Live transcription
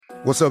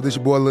What's up, this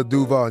your boy Lil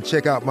Duval, and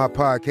check out my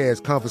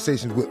podcast,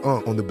 Conversations with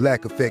Unc, on the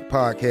Black Effect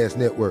Podcast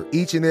Network.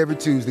 Each and every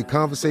Tuesday,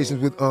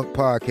 Conversations with Unc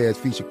podcast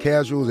feature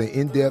casuals and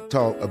in-depth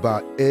talk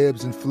about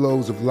ebbs and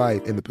flows of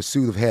life and the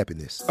pursuit of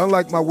happiness.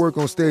 Unlike my work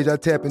on stage, I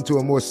tap into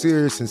a more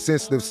serious and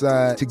sensitive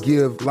side to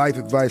give life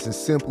advice and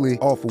simply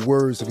offer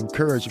words of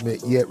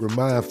encouragement, yet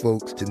remind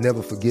folks to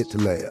never forget to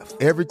laugh.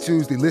 Every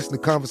Tuesday, listen to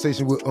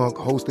Conversations with Unc,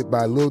 hosted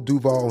by Lil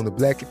Duval on the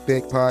Black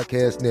Effect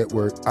Podcast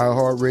Network,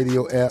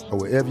 iHeartRadio app, or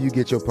wherever you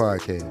get your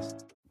podcasts.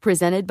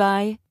 Presented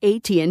by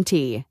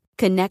AT&T.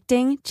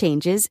 Connecting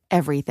changes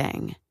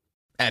everything.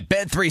 At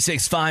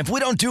Bet365, we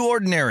don't do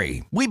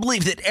ordinary. We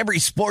believe that every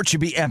sport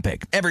should be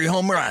epic. Every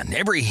home run,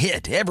 every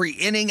hit, every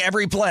inning,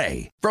 every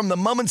play. From the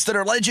moments that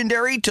are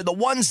legendary to the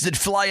ones that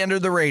fly under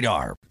the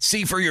radar.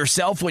 See for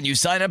yourself when you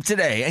sign up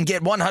today and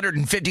get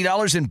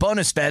 $150 in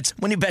bonus bets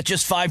when you bet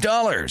just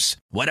 $5.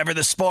 Whatever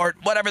the sport,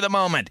 whatever the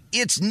moment,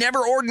 it's never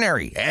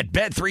ordinary at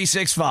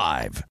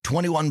Bet365.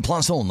 21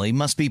 plus only.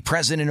 Must be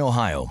present in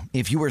Ohio.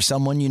 If you or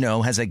someone you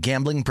know has a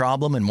gambling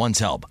problem and wants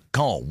help,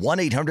 call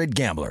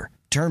 1-800-GAMBLER.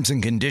 Terms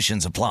and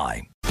conditions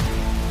apply.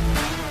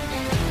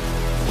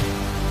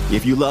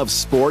 If you love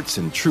sports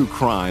and true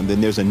crime,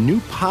 then there's a new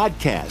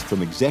podcast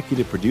from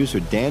executive producer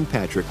Dan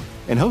Patrick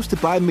and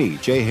hosted by me,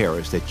 Jay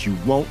Harris, that you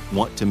won't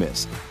want to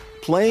miss.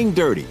 Playing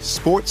Dirty: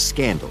 Sports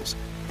Scandals.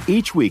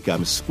 Each week,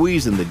 I'm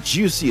squeezing the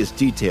juiciest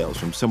details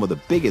from some of the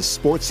biggest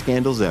sports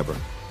scandals ever.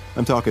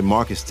 I'm talking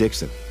Marcus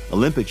Dixon,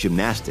 Olympic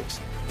gymnastics,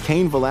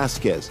 Cain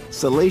Velasquez,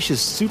 salacious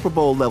Super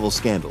Bowl-level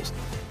scandals.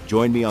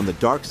 Join me on the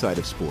dark side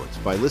of sports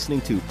by listening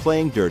to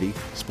Playing Dirty: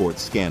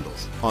 Sports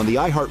Scandals on the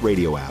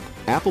iHeartRadio app,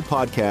 Apple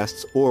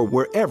Podcasts, or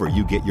wherever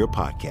you get your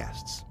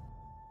podcasts.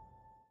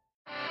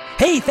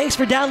 Hey, thanks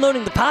for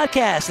downloading the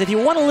podcast. If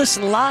you want to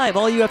listen live,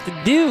 all you have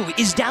to do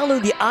is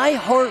download the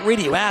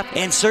iHeartRadio app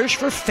and search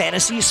for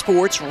Fantasy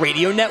Sports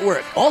Radio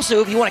Network. Also,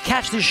 if you want to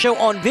catch this show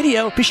on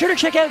video, be sure to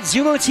check out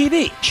Zumo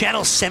TV,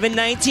 channel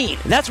 719.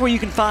 That's where you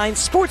can find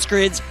Sports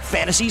Grid's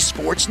Fantasy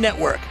Sports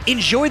Network.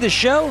 Enjoy the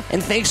show,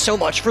 and thanks so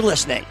much for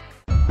listening.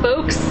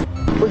 Folks,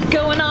 we're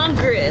going on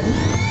Grid.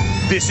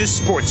 This is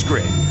Sports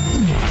Grid.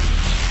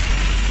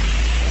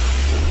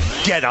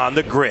 Get on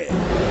the grid.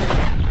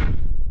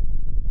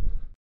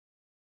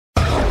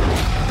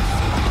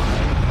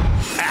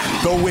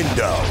 At the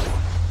window.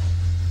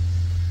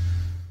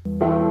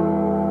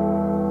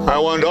 I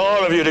want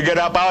all of you to get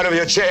up out of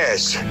your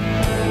chairs and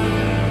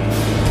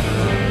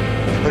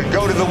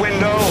go to the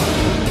window,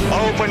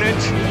 open it,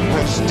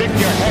 and stick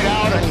your head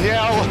out and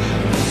yell,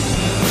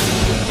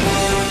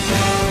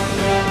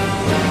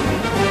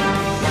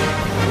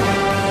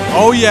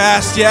 "Oh,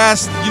 yes,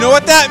 yes. You know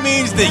what that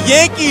means? The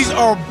Yankees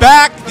are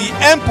back. The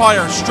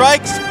Empire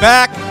strikes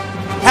back.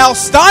 Hal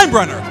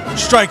Steinbrenner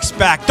strikes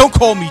back. Don't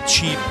call me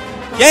cheap.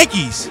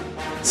 Yankees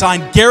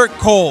signed Garrett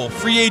Cole,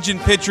 free agent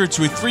pitcher,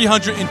 to a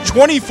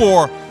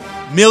 $324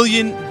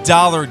 million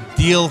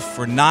deal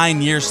for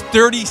 9 years,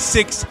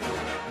 $36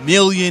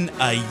 million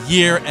a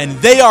year. And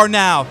they are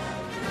now,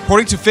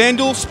 according to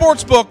FanDuel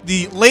Sportsbook,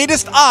 the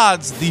latest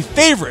odds, the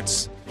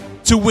favorites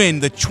to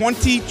win the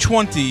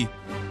 2020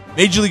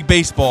 Major League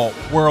Baseball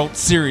World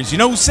Series. You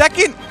know who's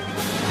second?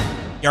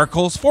 Garrett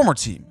Cole's former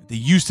team, the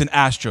Houston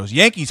Astros.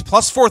 Yankees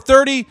plus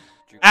 430,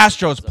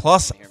 Astros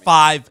plus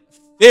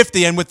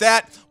 550. And with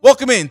that,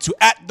 welcome in to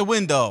At the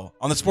Window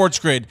on the Sports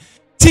Grid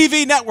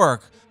TV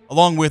network.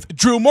 Along with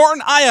Drew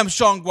Morton, I am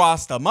Sean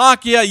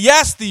Guastamacchia.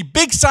 Yes, the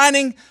big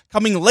signing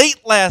coming late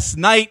last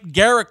night.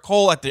 Garrett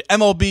Cole at the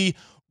MLB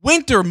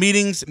winter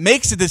meetings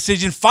makes a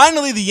decision.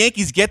 Finally, the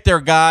Yankees get their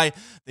guy.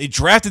 They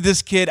drafted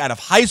this kid out of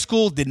high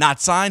school, did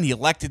not sign. He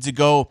elected to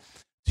go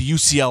to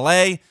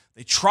UCLA.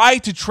 They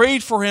tried to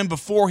trade for him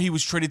before he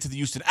was traded to the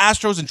Houston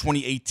Astros in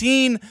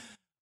 2018,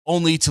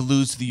 only to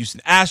lose to the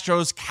Houston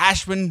Astros.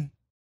 Cashman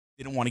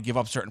didn't want to give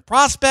up certain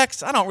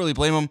prospects. I don't really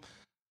blame him.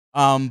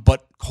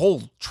 But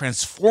Cole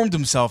transformed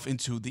himself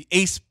into the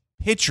ace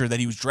pitcher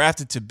that he was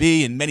drafted to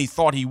be, and many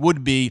thought he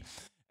would be.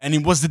 And he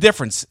was the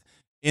difference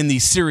in the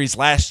series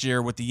last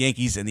year with the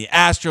Yankees and the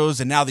Astros.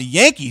 And now the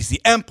Yankees, the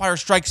Empire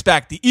strikes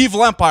back, the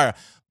evil Empire,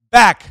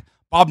 back.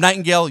 Bob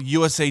Nightingale,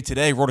 USA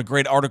Today, wrote a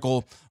great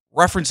article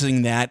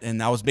referencing that,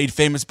 and that was made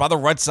famous by the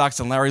Red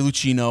Sox and Larry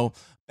Lucchino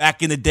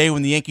back in the day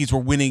when the Yankees were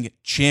winning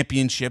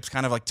championships,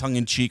 kind of like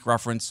tongue-in-cheek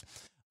reference.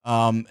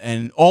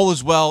 And all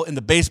is well in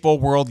the baseball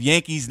world.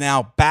 Yankees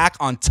now back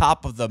on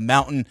top of the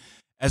mountain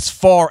as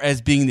far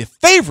as being the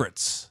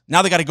favorites.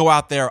 Now they got to go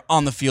out there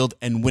on the field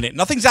and win it.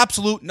 Nothing's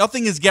absolute.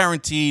 Nothing is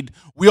guaranteed.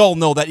 We all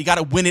know that. You got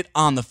to win it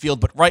on the field.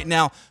 But right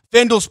now,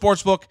 FanDuel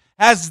Sportsbook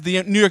has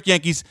the New York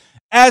Yankees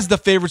as the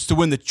favorites to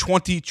win the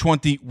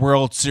 2020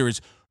 World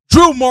Series.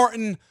 Drew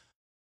Martin,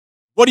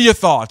 what are your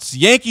thoughts?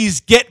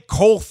 Yankees get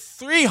Cole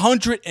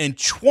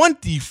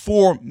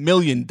 $324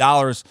 million.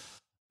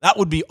 That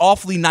would be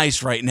awfully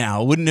nice right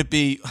now, wouldn't it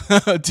be,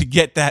 to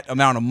get that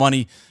amount of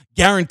money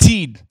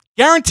guaranteed?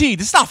 Guaranteed.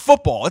 It's not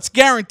football. It's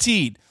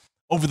guaranteed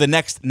over the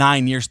next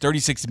 9 years,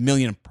 $36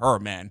 million per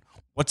man.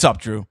 What's up,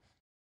 Drew?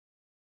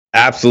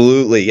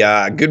 Absolutely.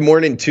 Good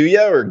morning to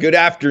you, or good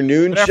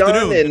afternoon,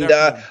 Sean.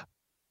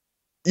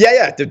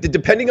 Yeah.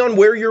 Depending on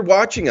where you're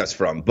watching us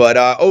from. But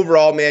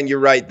overall, man, you're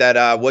right.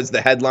 That was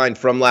the headline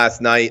from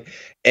last night.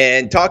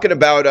 And talking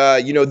about,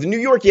 the New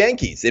York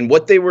Yankees and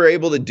what they were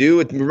able to do,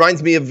 it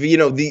reminds me of,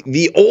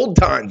 the old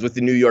times with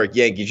the New York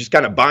Yankees, just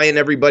kind of buying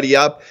everybody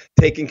up,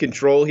 taking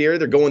control here.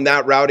 They're going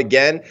that route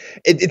again.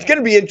 It's going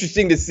to be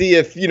interesting to see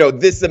if,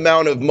 this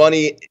amount of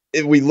money,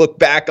 if we look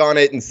back on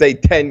it and say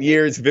 10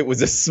 years, if it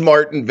was a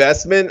smart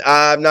investment.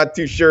 I'm not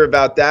too sure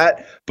about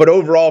that. But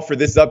overall, for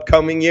this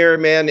upcoming year,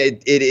 man,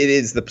 it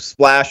is the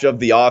splash of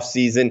the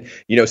offseason,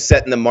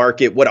 setting the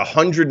market,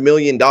 $100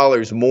 million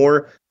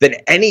more than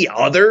any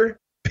other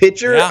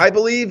pitcher, I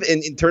believe,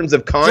 in terms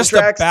of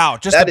contracts.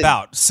 Just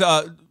about.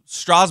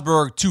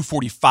 Strasburg,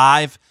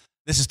 245.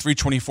 This is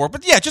 324.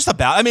 But yeah, just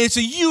about. I mean,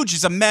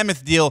 it's a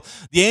mammoth deal.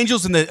 The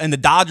Angels and the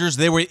Dodgers,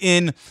 they were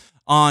in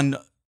on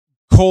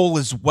Cole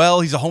as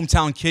well. He's a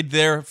hometown kid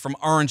there from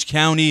Orange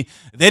County.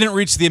 They didn't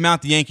reach the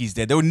amount the Yankees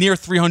did. They were near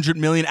 300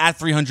 million, at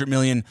 300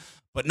 million,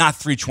 but not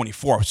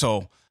 324.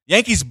 So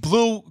Yankees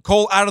blew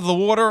Cole out of the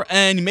water,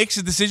 and he makes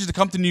a decision to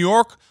come to New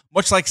York,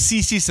 much like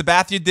CC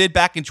Sabathia did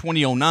back in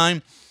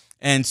 2009.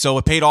 And so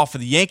it paid off for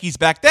the Yankees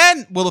back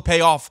then. Will it pay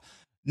off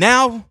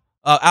now?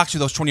 Actually,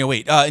 that was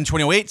 2008. In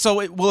 2008.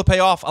 So will it pay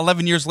off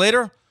 11 years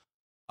later?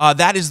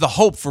 That is the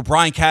hope for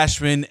Brian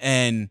Cashman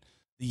and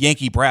the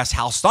Yankee brass,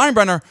 Hal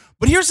Steinbrenner.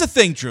 But here's the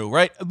thing, Drew,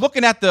 right?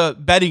 Looking at the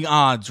betting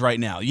odds right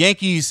now,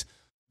 Yankees,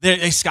 they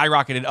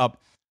skyrocketed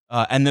up,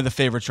 and they're the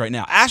favorites right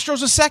now.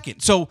 Astros are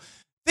second. So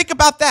think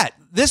about that.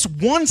 This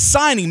one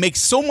signing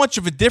makes so much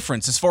of a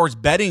difference as far as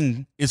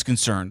betting is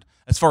concerned,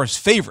 as far as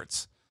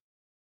favorites.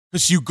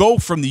 Because you go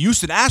from the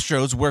Houston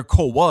Astros, where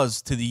Cole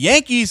was, to the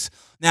Yankees.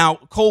 Now,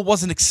 Cole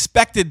wasn't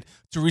expected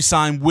to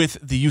re-sign with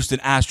the Houston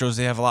Astros.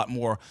 They have a lot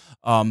more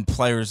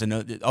players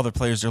and other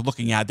players they're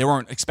looking at. They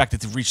weren't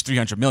expected to reach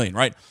 $300 million,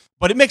 right?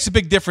 But it makes a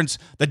big difference.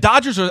 The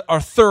Dodgers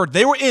are third.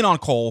 They were in on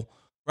Cole,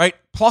 right?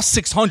 Plus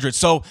 600.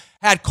 So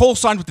had Cole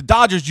signed with the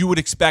Dodgers, you would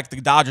expect the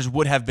Dodgers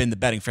would have been the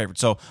betting favorite.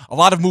 So a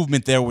lot of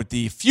movement there with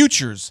the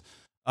futures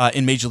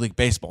in Major League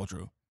Baseball,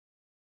 Drew.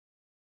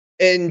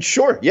 And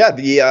sure, yeah,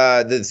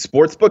 the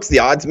sports books, the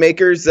odds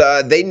makers,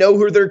 they know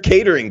who they're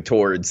catering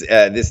towards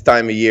this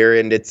time of year,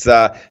 and it's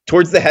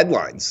towards the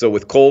headlines. So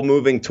with Cole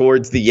moving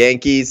towards the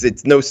Yankees,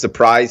 it's no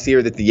surprise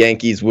here that the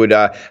Yankees would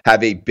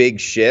have a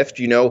big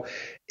shift.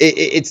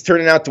 It's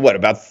turning out to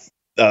about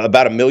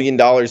 $1 million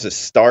a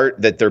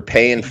start that they're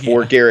paying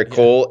for Garrett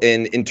Cole.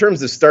 And in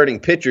terms of starting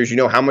pitchers,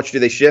 how much do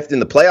they shift? In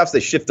the playoffs,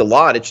 they shift a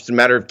lot. It's just a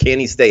matter of, can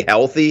he stay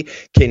healthy?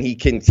 Can he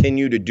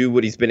continue to do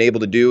what he's been able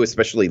to do,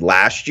 especially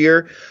last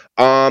year?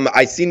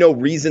 I see no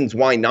reasons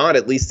why not,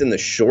 at least in the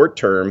short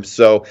term.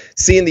 So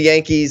seeing the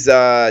Yankees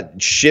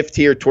shift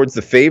here towards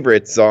the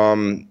favorites,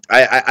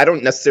 I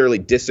don't necessarily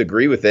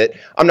disagree with it.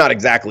 I'm not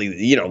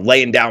exactly,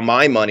 laying down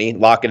my money,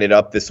 locking it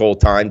up this whole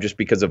time just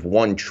because of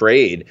one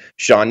trade.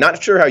 Sean,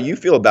 not sure how you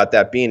feel about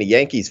that being a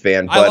Yankees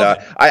fan,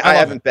 but I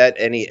haven't bet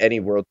any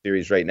World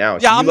Series right now.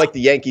 So you like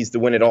the Yankees to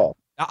win it all.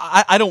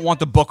 I don't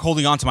want the book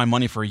holding on to my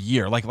money for a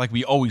year, like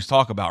we always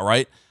talk about,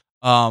 right?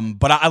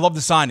 But I love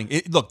the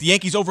signing. Look, the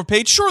Yankees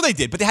overpaid. Sure, they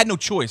did, but they had no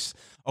choice.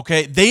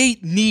 Okay, they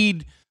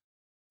need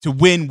to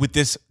win with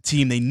this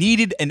team. They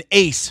needed an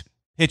ace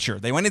pitcher.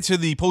 They went into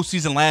the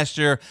postseason last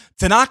year.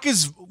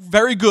 Tanaka's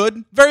very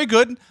good, very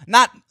good.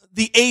 Not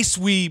the ace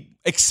we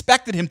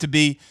expected him to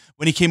be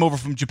when he came over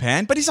from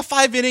Japan, but he's a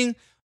 5-inning,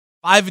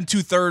 5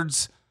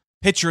 2/3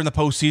 pitcher in the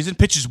postseason.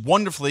 Pitches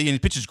wonderfully and he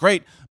pitches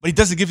great, but he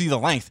doesn't give you the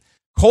length.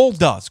 Cole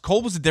does.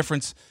 Cole was the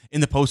difference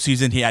in the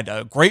postseason. He had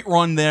a great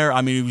run there.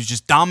 I mean, he was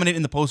just dominant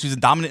in the postseason,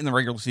 dominant in the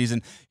regular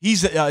season.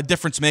 He's a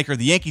difference maker.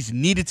 The Yankees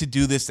needed to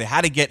do this. They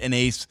had to get an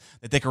ace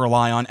that they could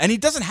rely on. And he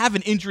doesn't have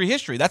an injury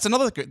history. That's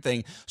another good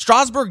thing.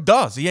 Strasburg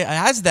does. He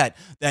has that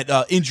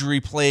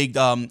injury-plagued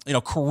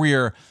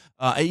career.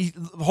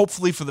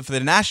 Hopefully for the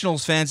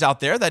Nationals fans out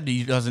there that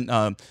he doesn't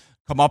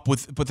come up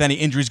with any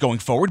injuries going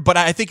forward. But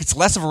I think it's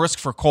less of a risk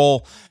for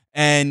Cole.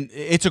 And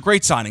it's a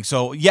great signing.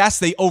 So, yes,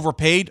 they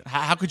overpaid.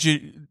 How could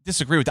you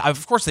disagree with that?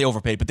 Of course they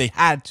overpaid, but they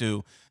had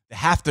to. They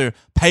have to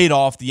pay it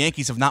off. The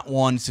Yankees have not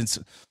won since,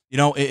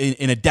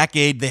 in a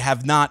decade. They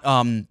have not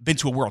been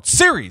to a World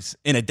Series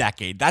in a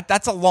decade.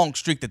 That's a long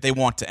streak that they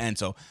want to end.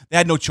 So, they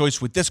had no choice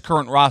with this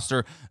current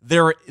roster.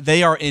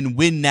 They are in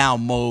win-now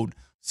mode.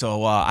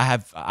 So,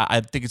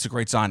 I think it's a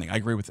great signing. I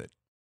agree with it.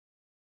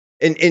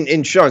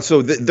 And Sean,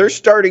 so their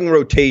starting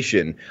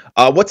rotation,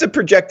 what's it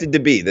projected to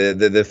be?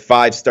 The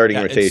 5 starting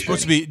rotation? It's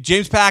supposed to be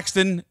James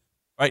Paxton,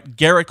 right?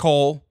 Garrett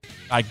Cole,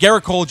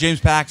 James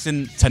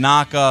Paxton,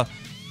 Tanaka.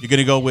 You're going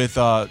to go with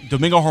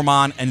Domingo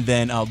Germán and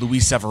then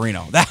Luis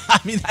Severino.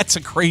 That's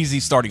a crazy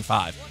starting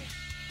 5.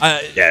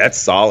 Yeah, that's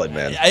solid,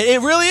 man.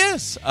 It really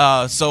is.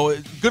 So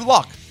good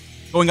luck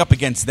going up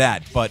against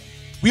that. But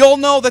we all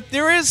know that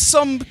there is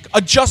some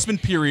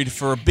adjustment period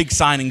for big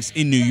signings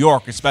in New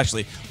York,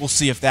 especially. We'll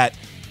see if that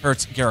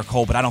hurts Garrett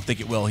Cole, but I don't think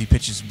it will. He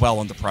pitches well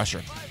under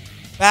pressure.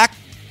 Back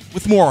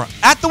with more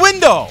At the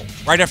Window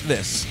right after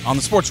this on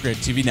the Sports Grid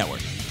TV network.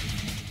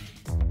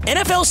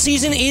 NFL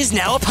season is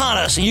now upon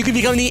us, and you can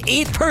become the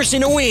 8th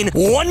person to win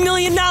 $1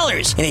 million in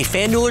a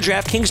FanDuel or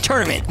DraftKings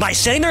tournament by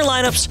setting their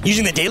lineups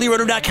using the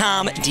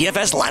DailyRoto.com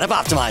DFS lineup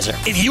optimizer.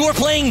 If you are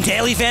playing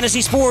daily fantasy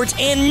sports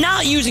and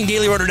not using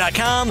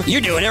DailyRoto.com,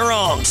 you're doing it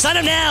wrong. Sign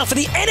up now for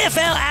the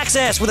NFL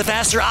access with a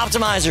faster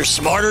optimizer,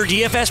 smarter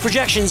DFS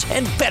projections,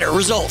 and better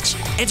results.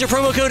 Enter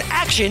promo code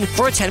ACTION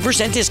for a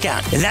 10%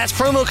 discount. That's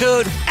promo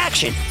code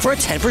ACTION for a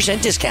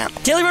 10% discount.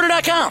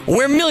 DailyRoto.com,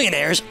 where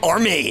millionaires are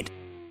made.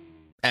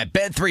 At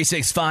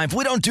Bet365,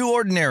 we don't do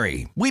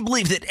ordinary. We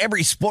believe that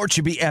every sport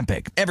should be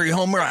epic. Every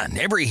home run,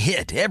 every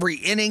hit, every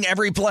inning,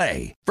 every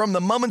play. From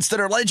the moments that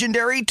are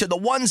legendary to the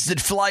ones that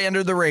fly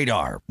under the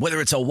radar. Whether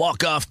it's a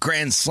walk-off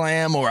grand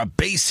slam or a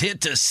base hit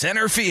to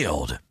center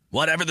field.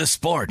 Whatever the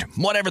sport,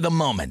 whatever the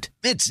moment.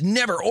 It's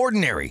never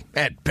ordinary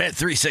at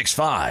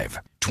Bet365.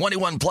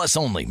 21 plus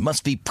only.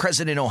 Must be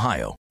present in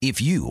Ohio. If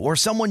you or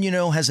someone you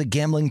know has a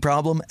gambling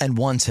problem and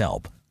wants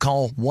help,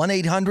 call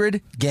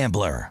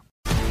 1-800-GAMBLER.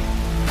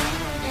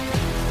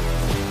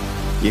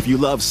 If you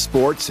love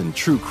sports and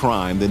true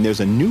crime, then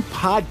there's a new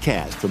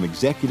podcast from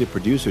executive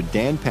producer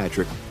Dan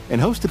Patrick and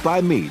hosted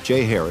by me,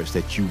 Jay Harris,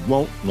 that you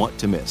won't want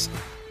to miss.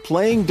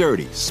 Playing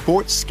Dirty: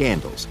 Sports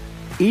Scandals.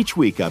 Each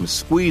week, I'm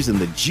squeezing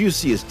the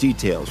juiciest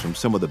details from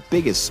some of the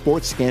biggest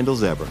sports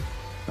scandals ever.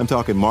 I'm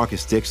talking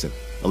Marcus Dixon,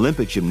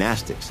 Olympic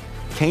gymnastics,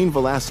 Cain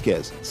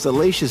Velasquez,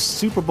 salacious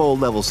Super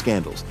Bowl-level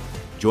scandals.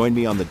 Join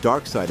me on the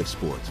dark side of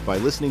sports by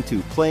listening to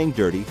Playing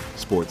Dirty: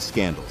 Sports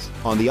Scandals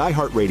on the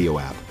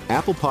iHeartRadio app,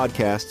 Apple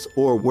Podcasts,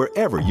 or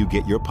wherever you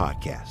get your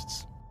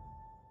podcasts.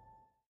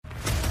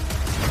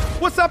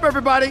 What's up,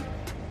 everybody?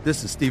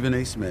 This is Stephen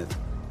A. Smith.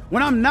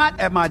 When I'm not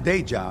at my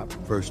day job,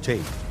 First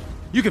Take,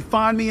 you can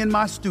find me in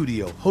my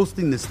studio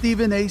hosting the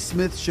Stephen A.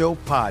 Smith Show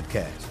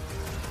podcast.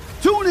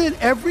 Tune in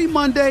every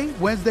Monday,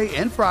 Wednesday,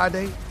 and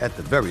Friday, at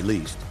the very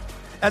least,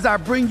 as I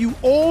bring you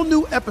all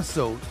new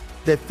episodes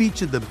that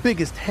feature the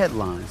biggest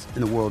headlines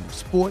in the world of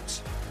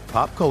sports,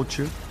 pop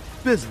culture,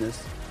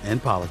 business,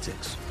 and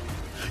politics.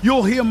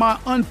 You'll hear my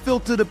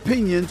unfiltered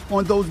opinions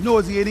on those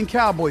nauseating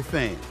Cowboy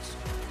fans,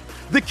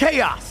 the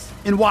chaos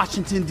in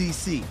Washington,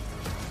 D.C.,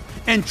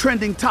 and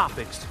trending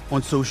topics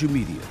on social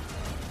media,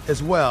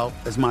 as well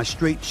as my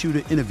straight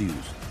shooter interviews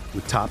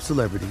with top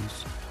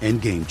celebrities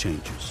and game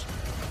changers.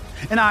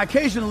 And I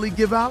occasionally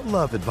give out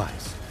love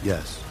advice.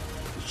 Yes,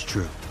 it's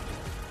true.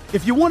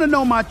 If you want to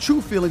know my true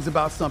feelings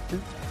about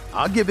something,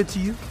 I'll give it to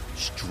you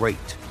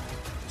straight.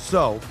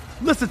 So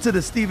listen to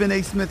the Stephen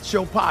A. Smith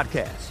Show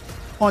podcast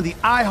on the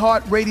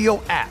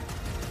iHeartRadio app,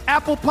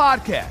 Apple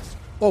Podcasts,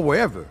 or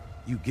wherever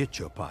you get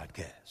your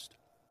podcast.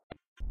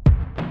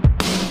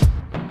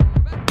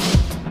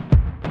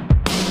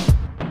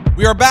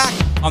 We are back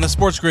on the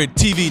Sports Grid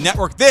TV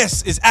network.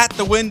 This is At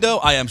the Window.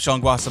 I am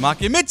Sean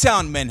Guasamaki in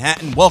Midtown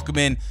Manhattan. Welcome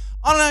in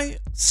on a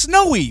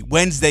snowy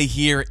Wednesday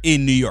here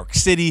in New York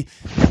City.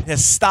 It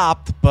has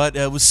stopped, but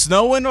it was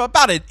snowing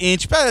about an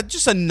inch, but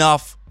just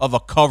enough of a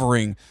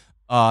covering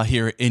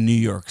here in New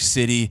York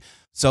City.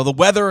 So the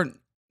weather,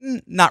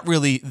 not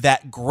really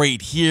that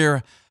great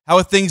here. How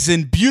are things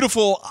in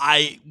beautiful,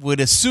 I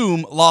would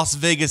assume, Las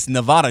Vegas,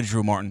 Nevada,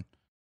 Drew Martin?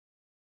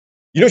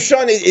 You know,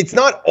 Sean, it's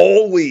not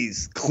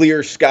always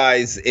clear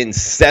skies in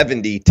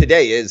 70.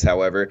 Today is,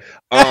 however.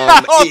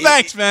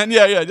 Thanks, man.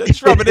 Yeah.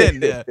 Just rub it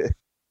in. Yeah.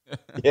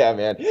 Yeah,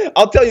 man.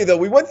 I'll tell you, though,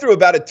 we went through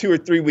about a 2 or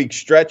 3 week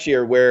stretch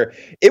here where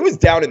it was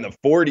down in the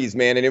 40s,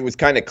 man, and it was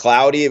kind of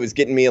cloudy. It was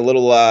getting me a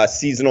little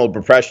seasonal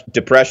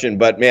depression.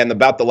 But, man,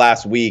 about the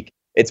last week,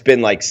 it's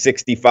been like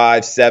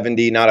 65,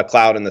 70, not a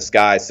cloud in the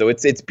sky. So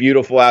it's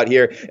beautiful out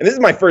here. And this is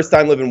my first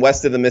time living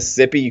west of the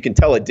Mississippi. You can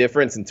tell a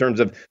difference in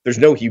terms of there's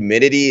no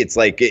humidity. It's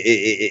like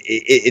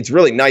it's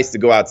really nice to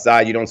go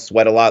outside. You don't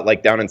sweat a lot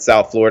like down in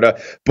South Florida.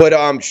 But,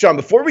 Sean,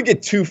 before we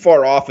get too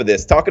far off of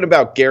this, talking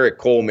about Garrett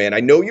Cole, man,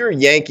 I know you're a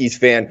Yankees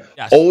fan,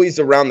 yes, always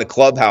around the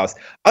clubhouse.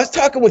 I was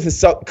talking with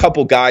a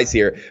couple guys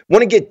here. I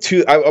want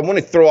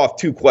to throw off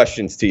 2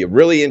 questions to you.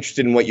 Really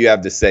interested in what you have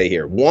to say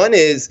here. One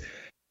is,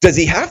 does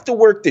he have to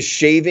work the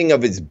shaving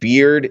of his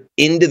beard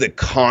into the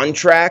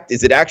contract?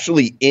 Is it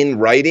actually in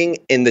writing?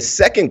 And the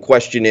second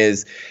question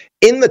is,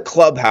 in the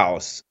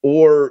clubhouse,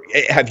 or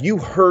have you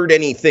heard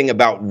anything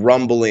about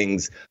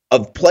rumblings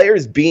of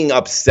players being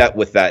upset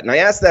with that? And I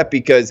ask that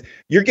because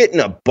you're getting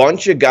a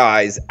bunch of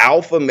guys,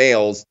 alpha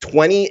males,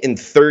 20 and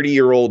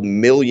 30-year-old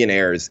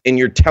millionaires, and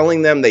you're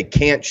telling them they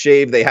can't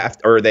shave, they have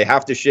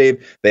to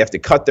shave, they have to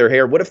cut their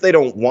hair. What if they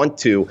don't want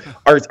to?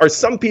 Are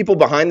some people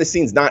behind the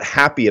scenes not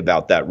happy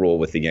about that rule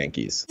with the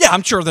Yankees? Yeah,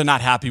 I'm sure they're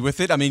not happy with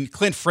it. I mean,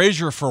 Clint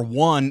Frazier, for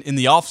one, in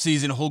the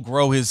offseason, he'll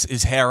grow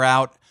his hair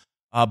out,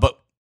 but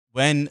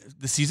when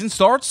the season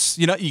starts,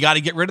 you got to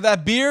get rid of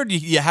that beard.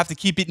 You have to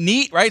keep it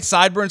neat, right?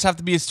 Sideburns have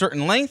to be a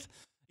certain length.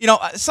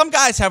 Some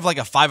guys have like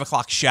a 5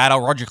 o'clock shadow.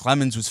 Roger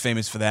Clemens was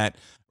famous for that,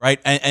 right?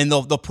 And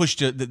they'll push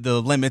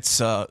the limits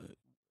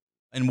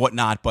and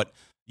whatnot. But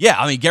yeah,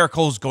 I mean, Garrett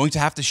Cole's going to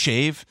have to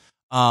shave.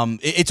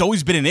 It's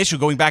always been an issue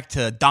going back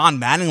to Don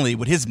Mattingly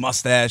with his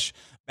mustache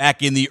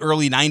back in the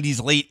early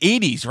 90s, late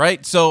 80s,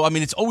 right? So, I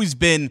mean, it's always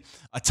been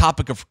a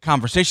topic of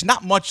conversation.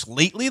 Not much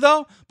lately,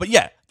 though. But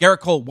yeah, Gerrit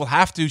Cole will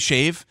have to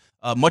shave,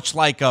 much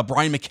like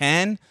Brian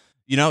McCann.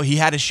 You know, he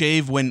had to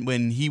shave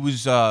when he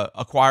was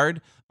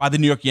acquired by the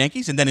New York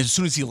Yankees. And then as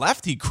soon as he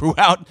left, he grew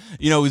out,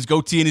 his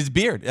goatee and his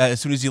beard as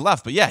soon as he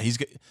left. But yeah,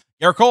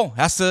 Gerrit Cole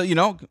has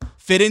to,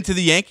 fit into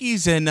the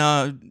Yankees and,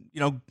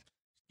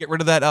 get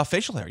rid of that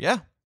facial hair. Yeah.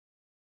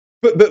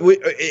 But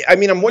I'm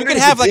wondering if you can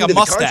have like a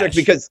mustache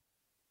because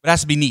it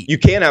has to be neat. You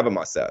can have a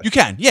mustache. You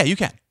can. Yeah, you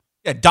can.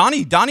 Yeah,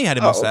 Donnie had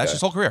a mustache his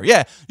whole career.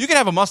 Yeah, you can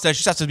have a mustache.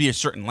 It just has to be a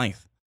certain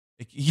length.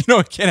 It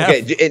can't have.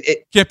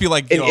 It can't be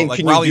like like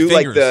can Raleigh you do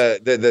fingers.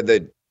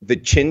 Like the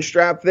chin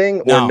strap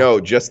thing, or no,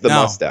 just the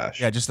mustache?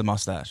 Yeah, just the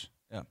mustache.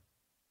 Yeah.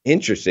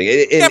 Interesting.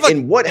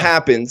 And what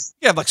happens?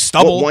 Yeah, like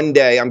stubble. One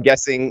day, I'm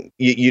guessing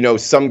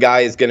some guy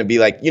is going to be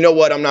like, you know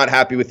what? I'm not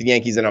happy with the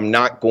Yankees, and I'm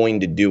not going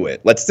to do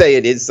it. Let's say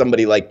it is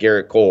somebody like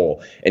Gerrit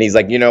Cole, and he's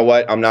like, you know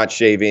what? I'm not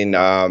shaving.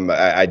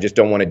 I just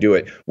don't want to do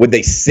it. Would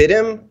they sit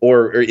him,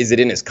 or is it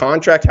in his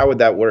contract? How would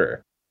that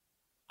work?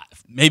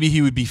 Maybe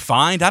he would be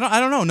fined. I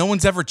don't know. No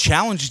one's ever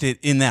challenged it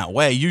in that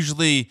way.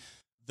 Usually,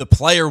 the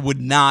player would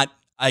not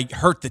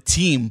hurt the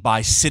team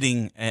by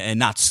sitting and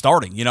not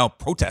starting.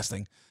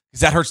 Protesting.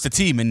 Because that hurts the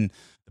team, and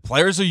the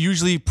players are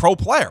usually pro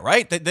player,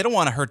 right? They don't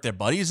want to hurt their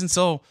buddies, and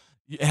so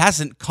it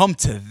hasn't come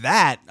to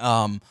that.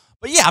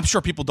 But yeah, I'm sure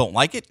people don't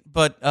like it.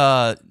 But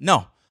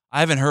no, I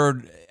haven't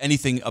heard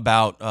anything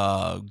about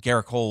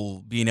Gerrit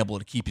Cole being able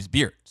to keep his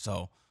beard.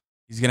 So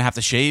he's going to have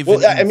to shave. Well,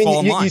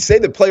 you say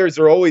the players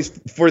are always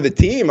for the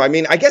team. I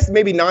mean, I guess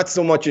maybe not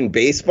so much in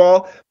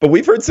baseball, but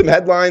we've heard some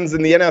headlines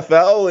in the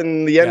NFL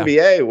and the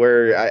NBA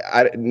where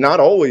not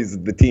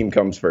always the team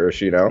comes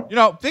first,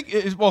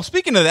 Well,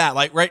 speaking of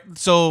that, right?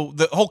 So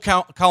the whole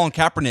Colin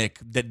Kaepernick,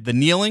 the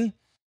kneeling,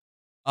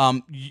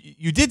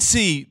 you did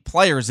see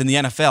players in the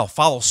NFL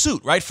follow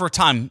suit, right? For a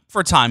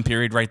time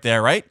period right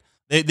there, right?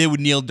 They would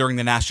kneel during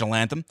the national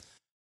anthem.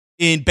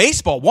 In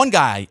baseball, one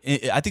guy,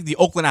 I think the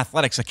Oakland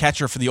Athletics, a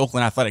catcher for the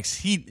Oakland Athletics,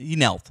 he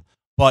knelt,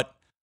 but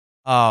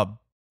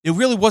it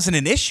really wasn't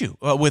an issue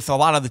with a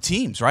lot of the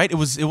teams, right? It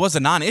was a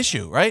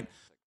non-issue, right?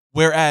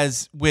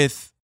 Whereas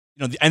with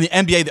and the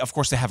NBA, of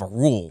course, they have a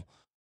rule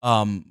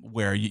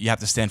where you have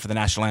to stand for the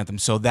national anthem,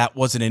 so that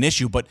wasn't an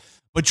issue. But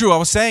Drew, I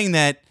was saying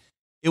that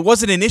it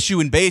wasn't an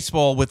issue in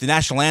baseball with the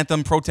national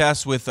anthem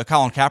protests with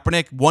Colin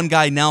Kaepernick. One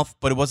guy knelt,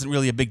 but it wasn't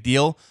really a big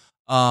deal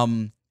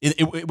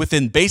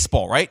within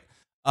baseball, right?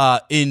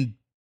 In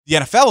the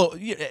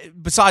NFL,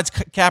 besides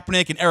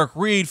Kaepernick and Eric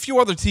Reed, a few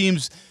other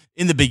teams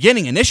in the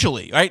beginning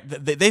initially, right?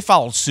 They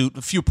followed suit,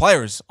 a few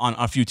players on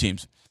a few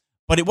teams.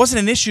 But it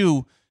wasn't an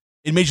issue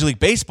in Major League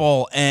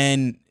Baseball,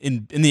 and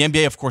in the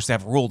NBA, of course, they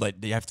have a rule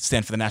that you have to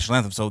stand for the national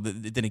anthem, so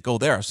it didn't go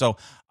there. So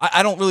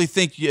I don't really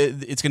think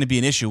it's going to be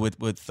an issue with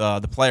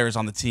the players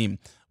on the team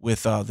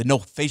with the no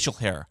facial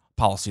hair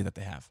policy that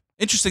they have.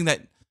 Interesting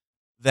that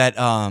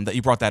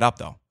you brought that up,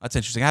 though. That's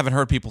interesting. I haven't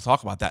heard people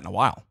talk about that in a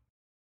while.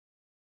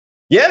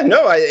 Yeah,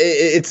 no,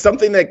 it's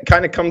something that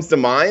kind of comes to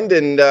mind,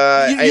 and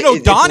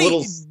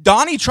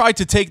Donnie tried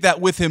to take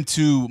that with him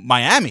to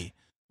Miami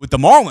with the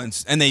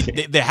Marlins, and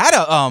they had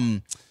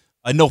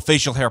a no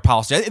facial hair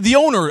policy. The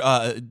owner,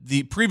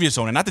 the previous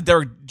owner, not the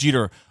Derek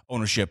Jeter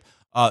ownership,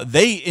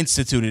 they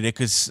instituted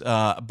it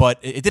but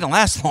it didn't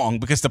last long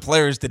because the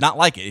players did not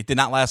like it. It did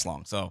not last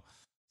long. So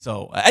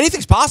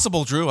anything's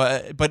possible, Drew,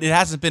 but it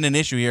hasn't been an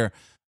issue here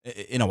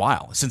in a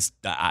while since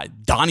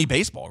Donnie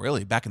baseball,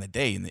 really, back in the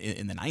day in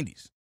the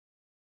 90s.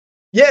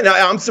 Yeah, no,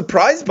 I'm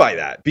surprised by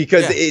that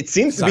because it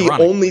seems to be ironic.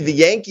 Only the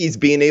Yankees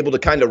being able to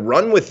kind of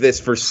run with this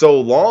for so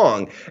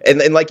long.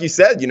 And like you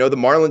said, the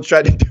Marlins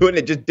tried to do it and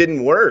it just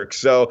didn't work.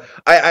 So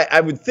I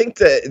would think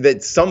that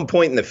some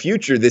point in the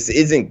future, this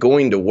isn't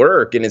going to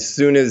work. And as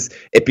soon as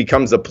it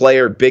becomes a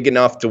player big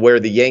enough to where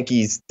the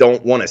Yankees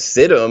don't want to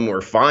sit him or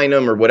fine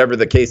him or whatever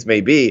the case may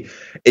be,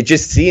 it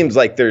just seems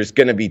like there's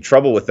going to be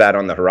trouble with that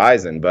on the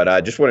horizon. But I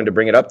just wanted to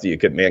bring it up to you,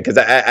 man, because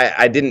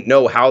I didn't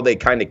know how they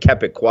kind of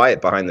kept it quiet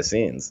behind the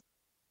scenes.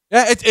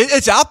 Yeah,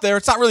 it's out there.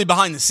 It's not really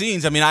behind the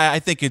scenes. I mean, I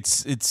think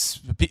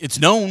it's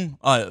known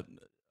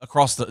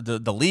across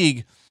the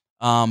league.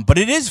 But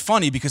it is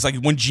funny because like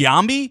when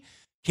Giambi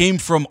came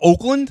from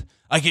Oakland,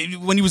 like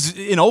when he was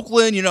in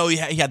Oakland, he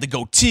had the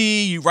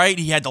goatee, right?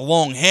 He had the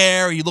long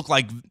hair. He looked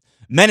like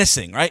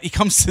menacing, right? He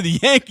comes to the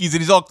Yankees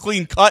and he's all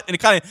clean cut, and it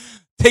kind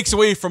of takes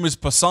away from his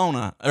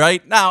persona,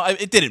 right? Now,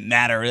 it didn't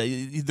matter.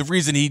 The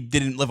reason he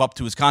didn't live up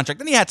to his contract,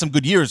 and he had some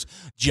good years,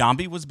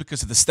 Giambi, was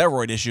because of the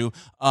steroid issue.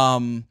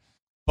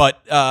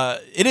 But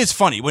it is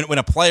funny when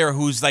a player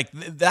who's like,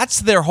 that's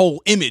their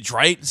whole image,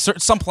 right?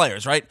 Some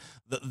players, right?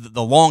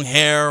 The long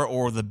hair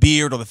or the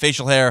beard or the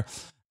facial hair,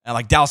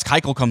 like Dallas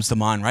Keuchel comes to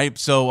mind, right?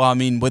 So, I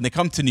mean, when they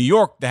come to New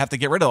York, they have to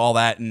get rid of all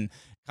that and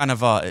kind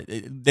of,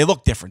 they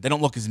look different. They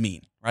don't look as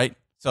mean, right?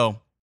 So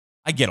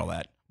I get all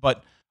that.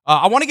 But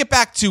I want to get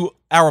back to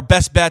our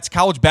best bets,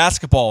 college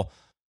basketball.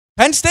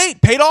 Penn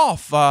State paid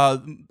off. I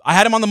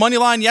had them on the money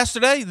line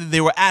yesterday.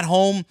 They were at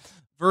home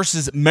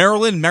versus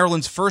Maryland.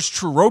 Maryland's first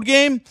true road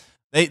game.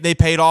 They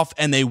paid off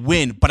and they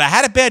win. But I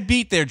had a bad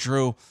beat there,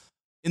 Drew.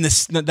 In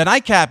the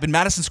nightcap in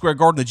Madison Square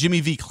Garden, the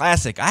Jimmy V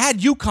Classic, I had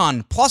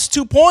UConn plus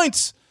 2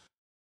 points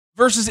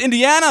versus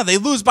Indiana. They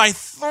lose by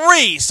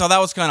 3, so that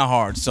was kind of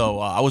hard. So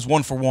I was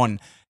 1 for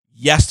 1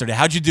 yesterday.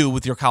 How'd you do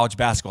with your college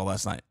basketball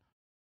last night?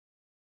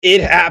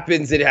 It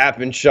happens,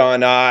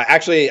 Sean.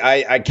 Actually,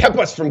 I kept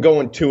us from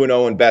going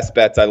 2-0 in best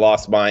bets. I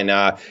lost mine.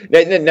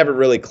 Never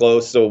really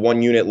close, so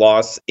 1-unit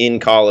loss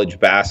in college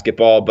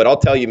basketball. But I'll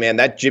tell you, man,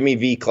 that Jimmy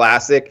V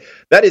Classic,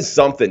 that is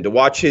something. To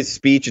watch his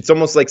speech, it's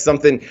almost like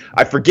something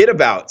I forget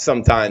about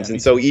sometimes.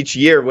 And so each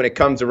year when it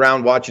comes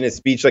around, watching his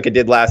speech like I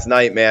did last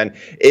night, man,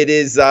 it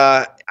is,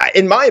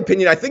 in my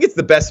opinion, I think it's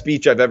the best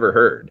speech I've ever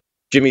heard.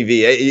 Jimmy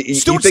V, you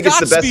think it's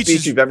the best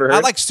speech you've ever heard? I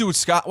like Stuart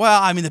Scott.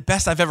 Well, I mean, the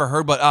best I've ever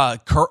heard, but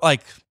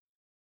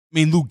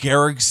Lou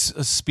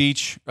Gehrig's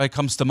speech, right,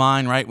 comes to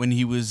mind, right, when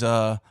he was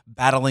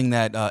battling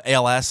that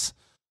ALS,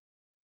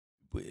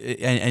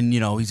 and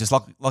you know, he's just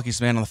luckiest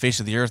man on the face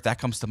of the earth. That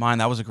comes to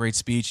mind. That was a great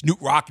speech. Newt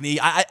Rockne.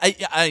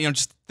 I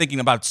just thinking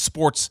about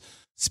sports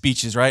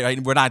speeches, right?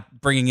 We're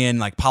not bringing in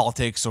like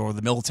politics or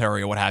the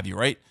military or what have you,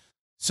 right?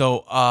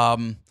 So,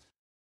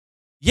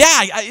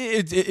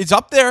 it's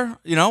up there,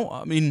 you know.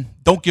 I mean,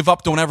 don't give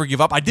up, don't ever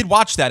give up. I did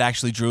watch that,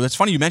 actually, Drew. That's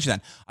funny you mentioned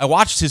that. I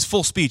watched his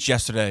full speech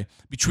yesterday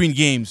between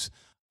games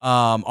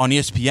on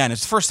ESPN.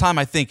 It's the first time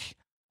I think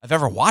I've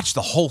ever watched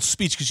the whole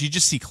speech because you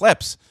just see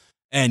clips.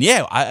 And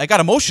yeah, I got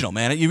emotional,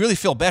 man. You really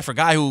feel bad for a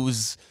guy who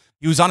was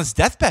on his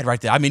deathbed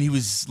right there. I mean, he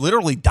was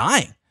literally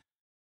dying.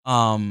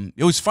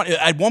 It was funny.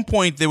 At one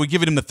point, they were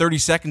giving him the 30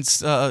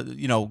 seconds,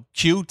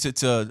 cue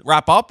to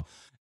wrap up.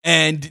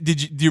 And do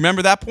you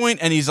remember that point?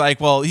 And he's like,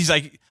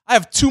 I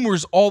have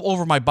tumors all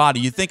over my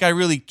body. You think I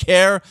really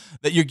care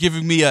that you're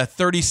giving me a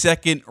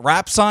 30-second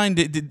rap sign?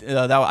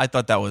 I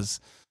thought that was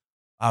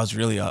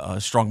really a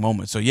strong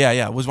moment. So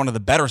yeah, it was one of the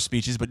better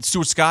speeches. But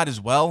Stuart Scott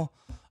as well.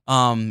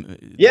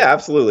 Yeah,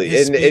 absolutely.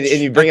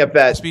 And you bring up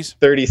that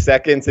 30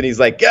 seconds, and he's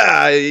like,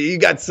 you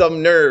got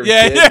some nerve.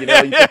 Yeah, kid. You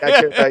know, you think I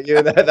care about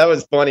you? That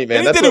was funny,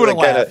 man. He did it with a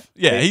laugh.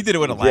 Yeah, he did it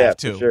with a laugh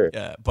too. For sure.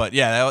 Yeah, but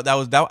yeah, that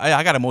was.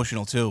 I got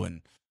emotional too,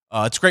 and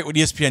it's great what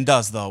ESPN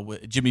does though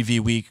with Jimmy V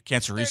Week,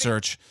 cancer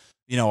research.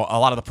 You know, a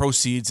lot of the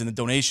proceeds and the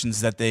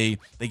donations that they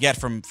get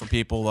from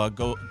people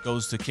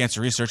goes to cancer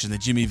research and the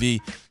Jimmy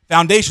V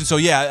Foundation. So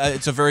yeah,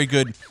 it's a very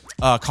good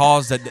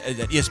cause that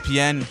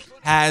ESPN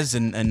has,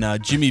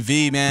 and Jimmy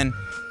V, man,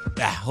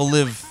 he'll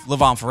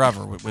live on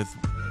forever with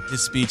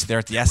his speech there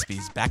at the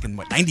ESPYs back in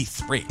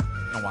 93. Been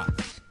a while.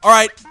 All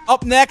right,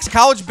 up next,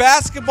 college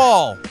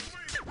basketball.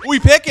 Who we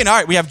picking? All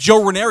right, we have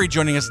Joe Ranieri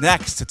joining us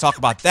next to talk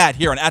about that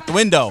here on At the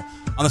Window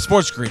on the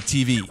Sports Grid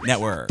TV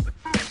network.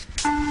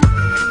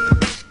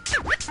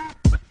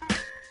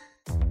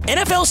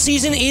 NFL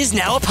season is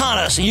now upon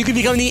us, and you can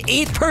become the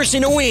 8th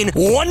person to win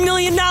 $1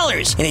 million in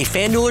a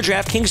FanDuel or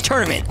DraftKings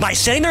tournament by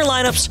setting their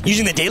lineups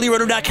using the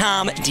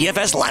DailyRoto.com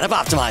DFS Lineup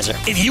Optimizer.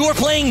 If you are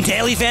playing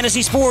daily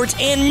fantasy sports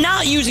and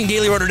not using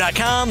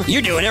DailyRoto.com,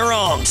 you're doing it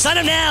wrong. Sign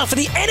up now for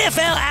the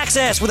NFL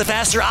access with a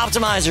faster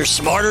optimizer,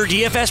 smarter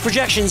DFS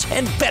projections,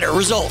 and better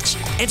results.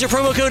 Enter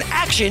promo code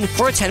ACTION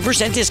for a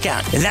 10%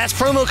 discount. That's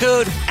promo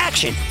code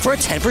ACTION for a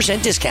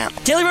 10% discount.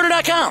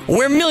 DailyRoto.com,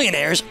 where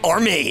millionaires are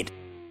made.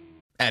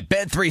 At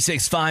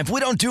Bet365, we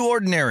don't do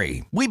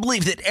ordinary. We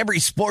believe that every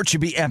sport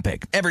should be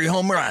epic. Every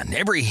home run,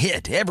 every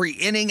hit, every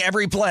inning,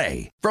 every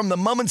play. From the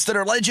moments that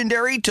are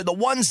legendary to the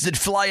ones that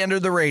fly under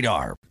the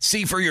radar.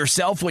 See for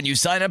yourself when you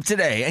sign up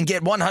today and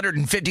get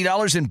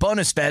 $150 in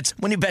bonus bets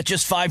when you bet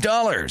just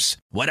 $5.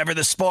 Whatever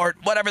the sport,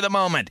 whatever the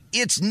moment,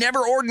 it's never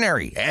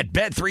ordinary at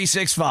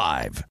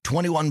Bet365.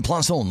 21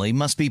 plus only.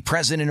 Must be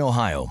present in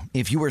Ohio.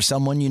 If you or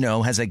someone you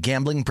know has a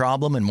gambling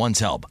problem and wants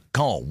help,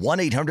 call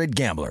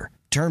 1-800-GAMBLER.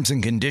 Terms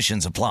and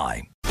conditions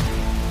apply.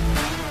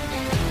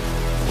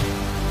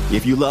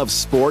 If you love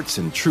sports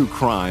and true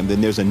crime,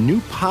 then there's a new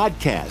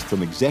podcast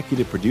from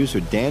executive producer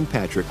Dan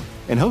Patrick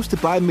and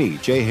hosted by me,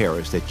 Jay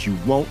Harris, that you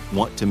won't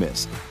want to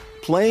miss.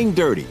 Playing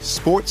Dirty: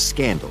 Sports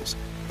Scandals.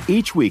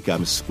 Each week,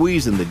 I'm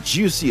squeezing the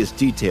juiciest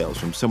details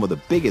from some of the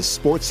biggest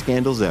sports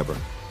scandals ever.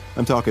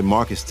 I'm talking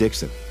Marcus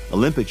Dixon,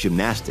 Olympic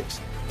gymnastics,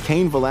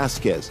 Cain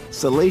Velasquez,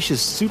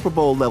 salacious Super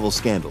Bowl-level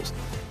scandals.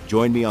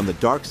 Join me on the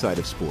dark side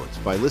of sports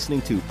by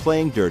listening to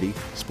Playing Dirty: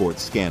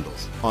 Sports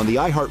Scandals on the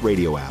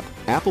iHeartRadio app,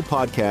 Apple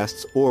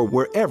Podcasts, or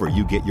wherever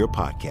you get your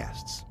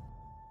podcasts.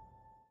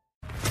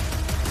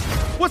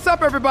 What's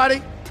up,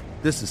 everybody?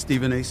 This is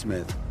Stephen A.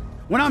 Smith.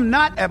 When I'm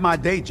not at my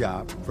day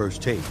job,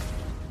 First Take,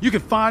 you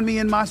can find me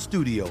in my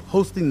studio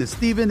hosting the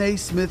Stephen A.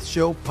 Smith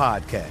Show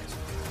podcast.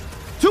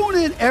 Tune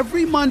in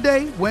every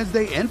Monday,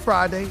 Wednesday, and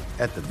Friday,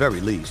 at the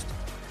very least,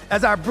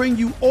 as I bring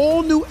you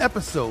all new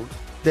episodes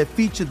that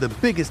feature the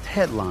biggest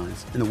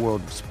headlines in the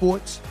world of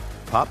sports,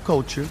 pop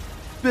culture,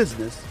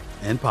 business,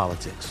 and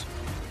politics.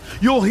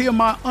 You'll hear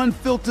my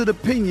unfiltered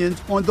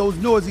opinions on those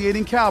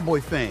nauseating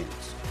Cowboy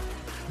fans,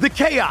 the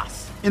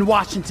chaos in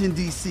Washington,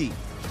 D.C.,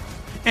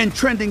 and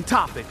trending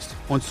topics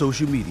on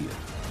social media,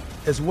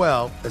 as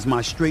well as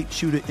my straight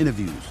shooter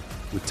interviews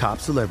with top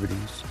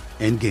celebrities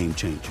and game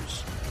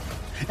changers.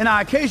 And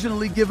I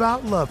occasionally give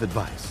out love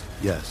advice.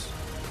 Yes,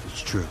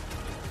 it's true.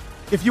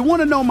 If you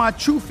want to know my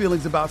true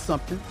feelings about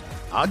something,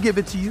 I'll give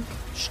it to you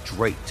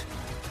straight.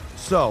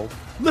 So,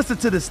 listen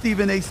to the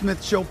Stephen A.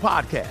 Smith Show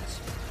podcast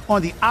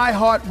on the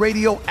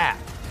iHeartRadio app,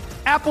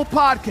 Apple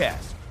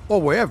Podcasts,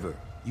 or wherever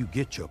you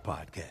get your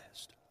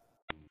podcast.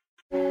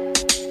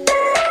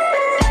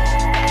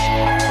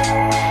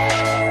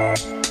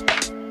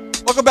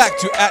 Welcome back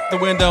to At the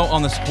Window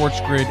on the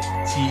Sports Grid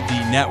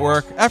TV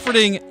network.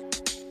 Efforting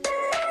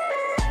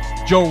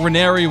Joe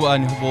Ranieri,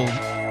 and we'll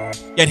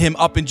get him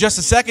up in just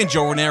a second.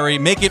 Joe Ranieri,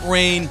 Make It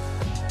Rain,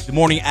 the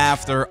morning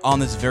after on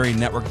this very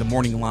network, the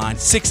morning line,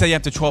 6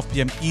 a.m. to 12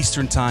 p.m.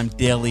 Eastern Time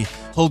daily.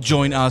 He'll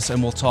join us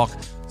and we'll talk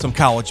some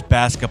college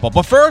basketball.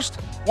 But first,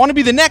 want to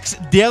be the next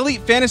daily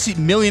fantasy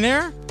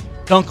millionaire?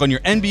 Dunk on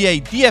your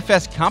NBA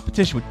DFS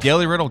competition with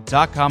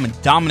DailyRiddle.com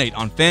and dominate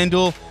on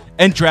FanDuel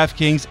and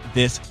DraftKings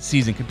this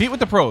season. Compete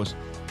with the pros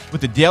with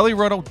the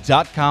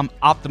DailyRiddle.com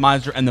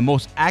optimizer and the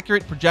most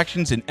accurate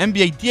projections in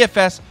NBA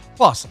DFS,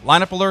 plus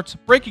lineup alerts,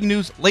 breaking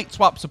news, late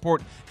swap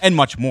support, and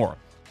much more.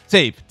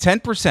 Save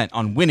 10%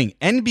 on winning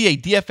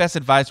NBA DFS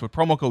advice with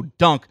promo code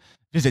DUNK.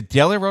 Visit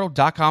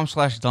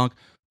DailyRiddle.com/dunk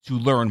to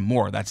learn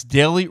more. That's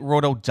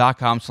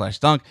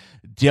DailyRiddle.com/dunk.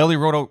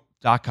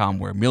 DailyRiddle.com,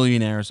 where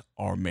millionaires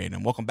are made.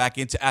 And welcome back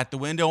into At the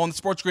Window on the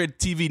Sports Grid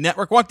TV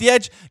network. Want the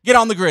edge? Get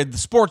on the grid. The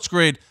Sports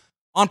Grid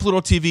on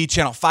Pluto TV,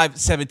 channel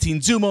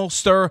 517, Zumo,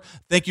 Stir.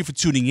 Thank you for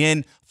tuning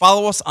in.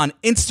 Follow us on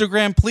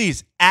Instagram,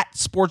 please, at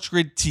Sports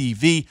Grid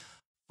TV.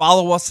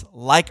 Follow us,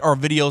 like our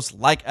videos,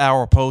 like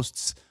our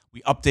posts.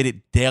 We update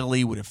it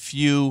daily with a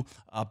few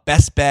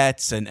best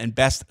bets and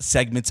best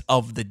segments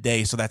of the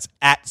day. So that's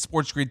at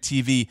Sports Grid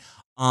TV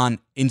on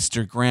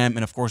Instagram.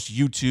 And, of course,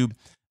 YouTube,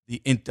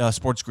 the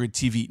Sports Grid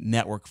TV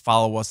network.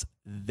 Follow us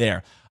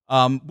there.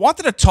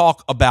 Wanted to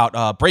talk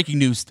about breaking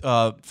news.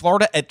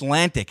 Florida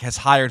Atlantic has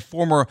hired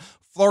former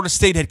Florida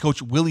State head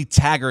coach Willie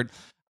Taggart,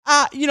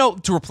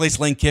 to replace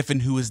Lane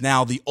Kiffin, who is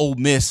now the Ole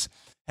Miss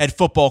head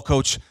football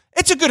coach.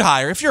 It's a good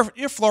hire. If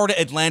you're Florida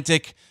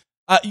Atlantic,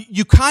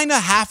 you kind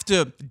of have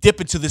to dip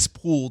into this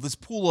pool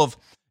of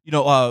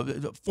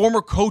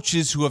former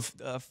coaches who have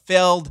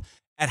failed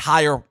at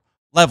higher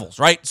levels,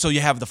 right? So you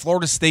have the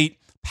Florida State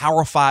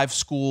Power 5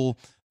 school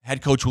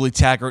head coach Willie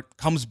Taggart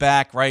comes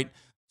back, right,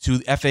 to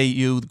the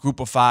FAU, the Group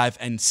of Five,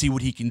 and see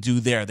what he can do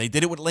there. They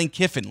did it with Lane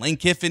Kiffin. Lane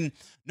Kiffin,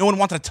 no one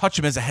wanted to touch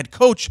him as a head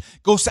coach,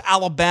 goes to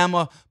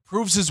Alabama,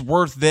 proves his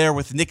worth there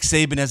with Nick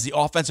Saban as the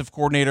offensive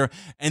coordinator,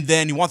 and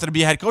then he wanted to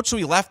be a head coach, so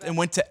he left and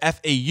went to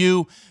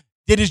FAU,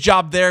 did his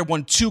job there,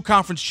 won 2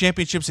 conference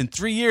championships in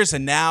 3 years,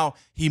 and now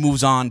he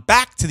moves on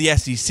back to the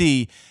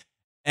SEC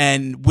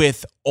and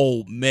with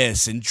Ole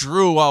Miss. And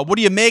Drew, what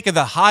do you make of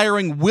the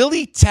hiring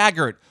Willie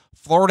Taggart,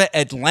 Florida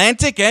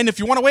Atlantic? And if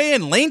you want to weigh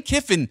in, Lane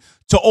Kiffin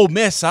to Ole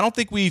Miss. I don't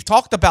think we've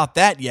talked about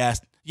that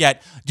yet. Do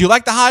you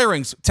like the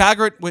hirings?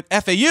 Taggart with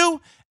FAU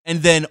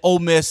and then Ole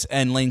Miss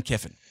and Lane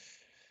Kiffin.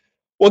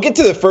 We'll get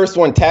to the first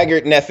one,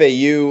 Taggart and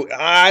FAU.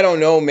 I don't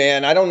know,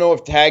 man. I don't know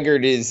if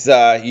Taggart is,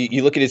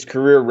 you look at his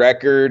career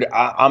record,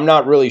 I'm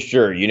not really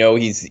sure.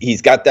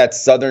 He's got that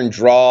Southern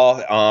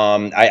draw.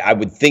 I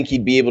would think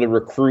he'd be able to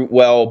recruit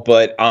well,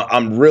 but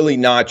I'm really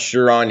not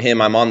sure on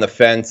him. I'm on the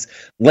fence.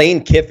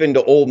 Lane Kiffin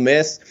to Ole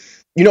Miss.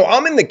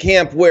 I'm in the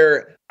camp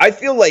where I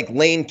feel like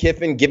Lane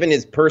Kiffin, given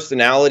his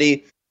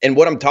personality, and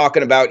what I'm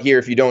talking about here,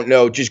 if you don't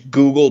know, just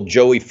Google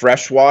Joey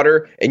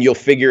Freshwater and you'll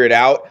figure it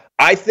out.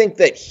 I think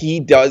that he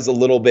does a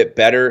little bit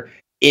better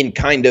in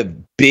kind of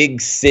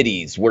big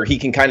cities where he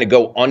can kind of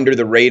go under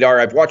the radar.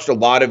 I've watched a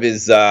lot of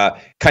his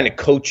kind of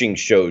coaching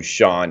shows,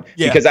 Sean,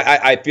 because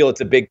I feel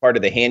it's a big part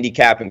of the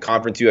handicap in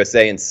Conference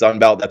USA and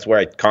Sunbelt. That's where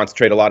I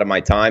concentrate a lot of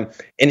my time.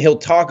 And he'll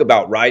talk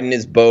about riding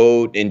his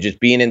boat and just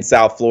being in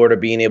South Florida,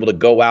 being able to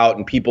go out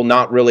and people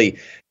not really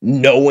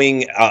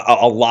knowing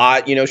a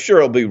lot.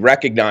 Sure, he'll be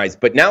recognized,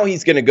 but now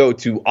he's going to go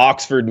to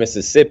Oxford,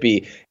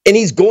 Mississippi, and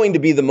he's going to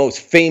be the most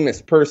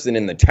famous person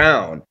in the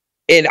town.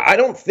 And I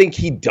don't think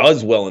he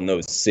does well in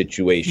those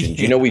situations.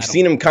 We've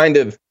seen him kind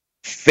of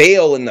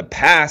fail in the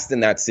past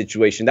in that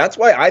situation. That's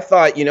why I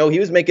thought, he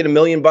was making $1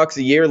 million a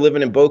year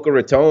living in Boca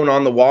Raton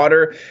on the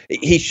water.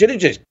 He should have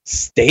just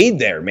stayed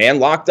there, man,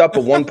 locked up a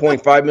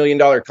 $1.5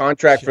 million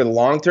contract for the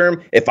long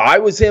term. If I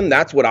was him,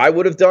 that's what I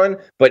would have done.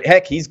 But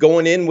heck, he's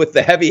going in with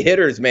the heavy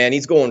hitters, man.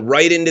 He's going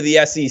right into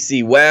the SEC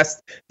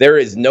West. There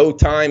is no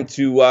time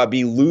to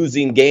be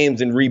losing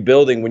games and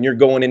rebuilding when you're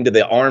going into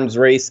the arms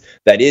race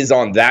that is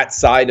on that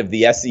side of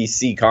the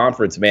SEC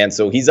conference, man.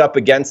 So he's up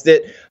against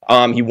it.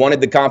 He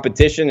wanted the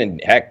competition,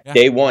 and heck,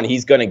 day one,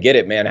 he's going to get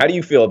it, man. How do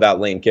you feel about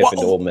Lane Kiffin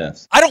to Ole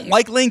Miss? I don't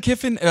like Lane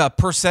Kiffin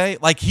per se.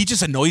 Like, he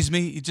just annoys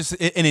me. He's just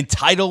an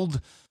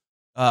entitled,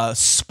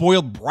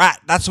 spoiled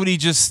brat. That's what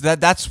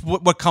that's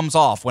what comes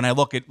off when I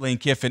look at Lane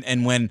Kiffin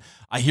and when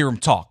I hear him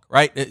talk,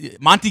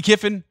 right? Monty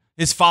Kiffin,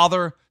 his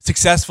father,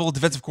 successful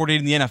defensive coordinator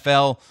in the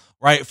NFL,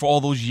 right, for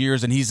all those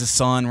years, and he's the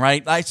son,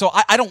 right? So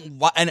I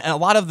don't, and a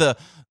lot of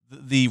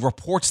the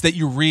reports that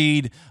you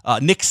read,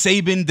 Nick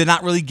Saban did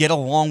not really get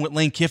along with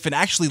Lane Kiffin,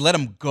 actually let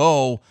him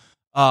go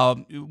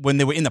when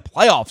they were in the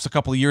playoffs a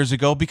couple of years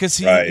ago because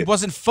he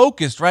wasn't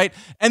focused, right?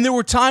 And there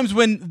were times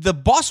when the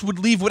bus would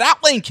leave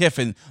without Lane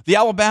Kiffin, the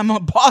Alabama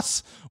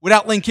bus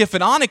without Lane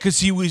Kiffin on it because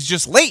he was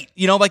just late,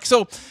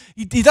 so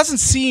he doesn't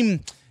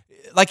seem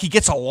like he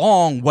gets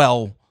along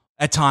well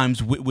at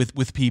times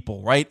with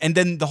people, right? And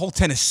then the whole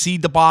Tennessee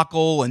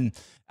debacle, and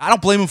I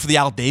don't blame him for the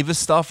Al Davis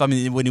stuff. I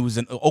mean, when he was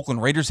an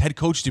Oakland Raiders head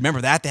coach, do you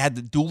remember that? They had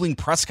the dueling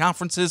press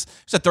conferences.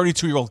 He's a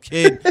 32-year-old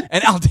kid,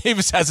 and Al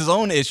Davis has his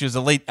own issues.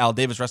 The late Al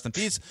Davis, rest in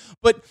peace.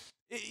 But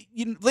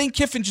Lane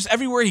Kiffin, just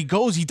everywhere he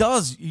goes, he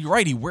does. You're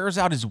right. He wears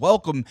out his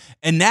welcome,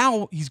 and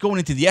now he's going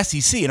into the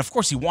SEC, and of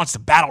course he wants to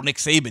battle Nick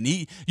Saban.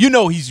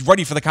 He's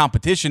ready for the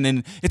competition,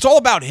 and it's all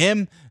about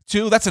him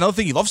too. That's another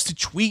thing. He loves to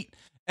tweet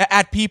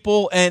at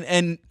people,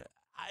 and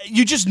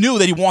you just knew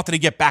that he wanted to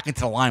get back into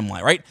the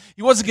limelight, right?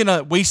 He wasn't going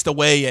to waste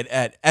away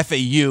at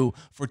FAU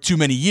for too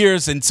many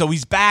years, and so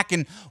he's back.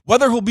 And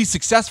whether he'll be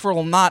successful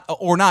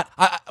or not,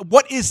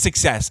 what is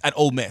success at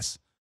Ole Miss?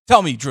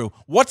 Tell me, Drew,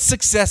 what's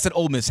success at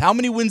Ole Miss? How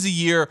many wins a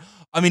year?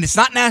 I mean, it's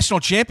not national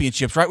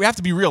championships, right? We have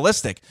to be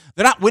realistic.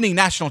 They're not winning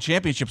national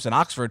championships in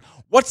Oxford.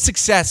 What's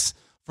success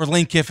for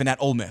Lane Kiffin at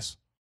Ole Miss?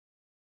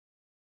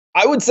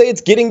 I would say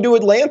it's getting to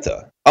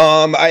Atlanta.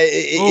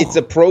 It's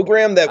a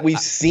program that we've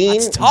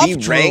seen be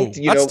ranked.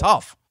 That's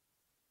tough.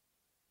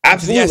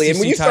 Absolutely. And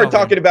when you start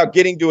talking about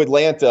getting to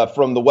Atlanta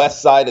from the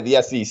west side of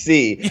the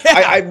SEC,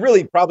 I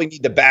really probably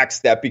need to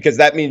backstep because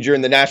that means you're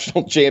in the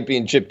national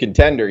championship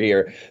contender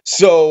here.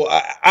 So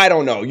I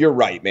don't know. You're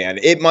right, man.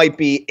 It might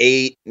be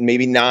 8,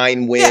 maybe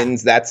 9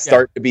 wins. That's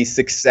starting to be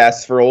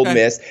success for Ole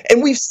Miss.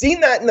 And we've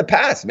seen that in the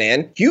past,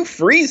 man. Hugh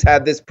Freeze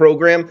had this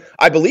program,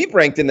 I believe,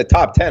 ranked in the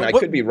top 10. I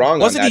could be wrong on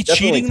that. Wasn't he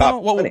cheating,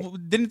 though?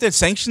 Didn't the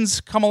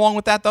sanctions come along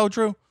with that, though,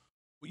 Drew?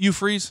 You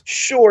Freeze?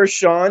 Sure,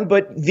 Sean,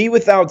 but thee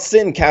without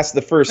sin cast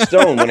the first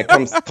stone when it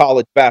comes to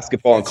college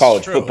basketball and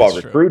college football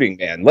recruiting,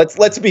 man.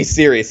 Let's be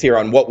serious here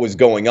on what was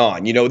going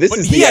on.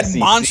 He had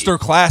monster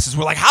classes.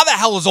 We're like, how the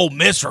hell is Ole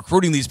Miss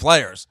recruiting these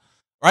players?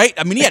 Right?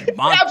 I mean, he had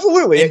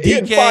absolutely. He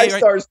had 5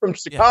 stars from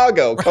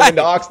Chicago coming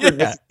to Oxford,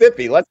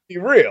 Mississippi. Let's be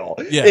real.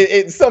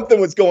 Yeah.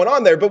 Something was going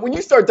on there. But when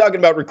you start talking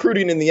about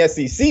recruiting in the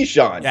SEC,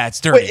 Sean,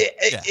 it's dirty.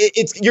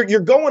 You're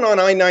going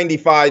on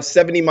I-95,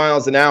 70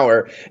 miles an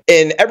hour,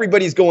 and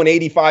everybody's going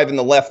 85 in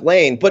the left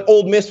lane, but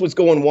Ole Miss was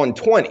going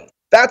 120.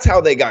 That's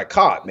how they got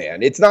caught,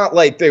 man. It's not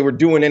like they were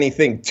doing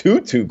anything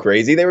too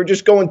crazy. They were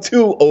just going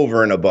too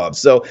over and above.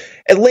 So,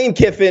 at Lane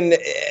Kiffin,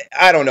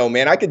 I don't know,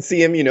 man. I could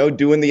see him,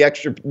 doing the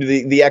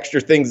extra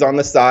things on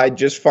the side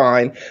just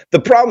fine. The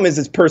problem is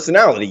his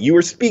personality. You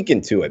were speaking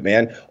to it,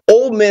 man.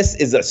 Ole Miss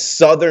is a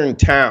southern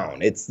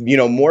town. It's,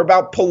 more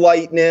about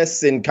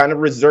politeness and kind of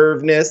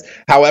reservedness.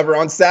 However,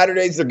 on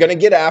Saturdays, they're going to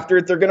get after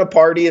it. They're going to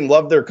party and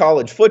love their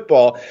college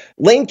football.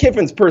 Lane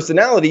Kiffin's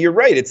personality, you're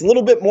right. It's a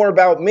little bit more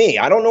about me.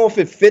 I don't know if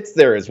it fits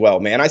there as well,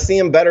 man. I see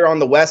him better on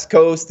the West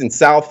Coast and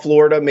South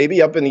Florida,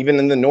 maybe up and even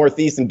in the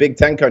Northeast and Big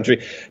Ten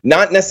country,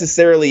 not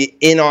necessarily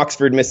in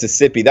Oxford,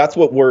 Mississippi. That's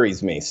what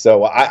worries me.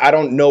 So I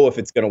don't know if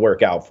it's going to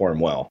work out for him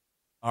well.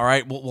 All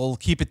right, we'll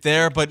keep it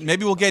there, but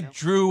maybe we'll get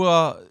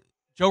Joe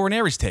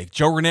Ranieri's take.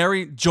 Joe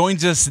Ranieri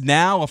joins us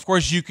now. Of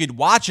course, you could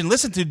watch and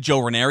listen to Joe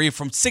Ranieri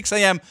from 6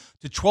 a.m.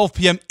 to 12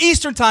 p.m.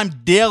 Eastern Time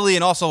daily,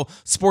 and also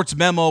Sports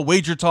Memo,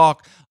 Wager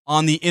Talk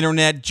on the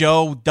internet.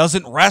 Joe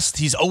doesn't rest.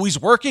 He's always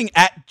working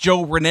at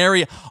Joe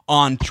Ranieri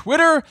on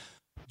Twitter.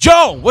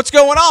 Joe, what's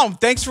going on?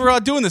 Thanks for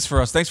doing this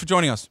for us. Thanks for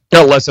joining us.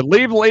 No, listen,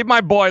 leave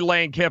my boy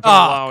Lane Kiffin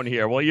alone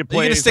here, will you please?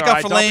 Are you going to stick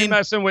up for Lane? Don't be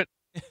messing with...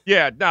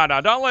 Yeah, no,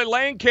 don't let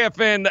Lane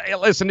Kiffin.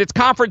 Listen, it's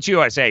Conference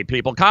USA,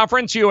 people.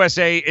 Conference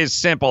USA is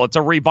simple. It's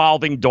a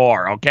revolving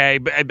door, okay?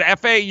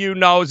 FAU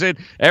knows it.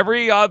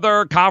 Every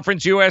other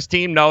Conference US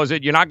team knows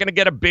it. You're not going to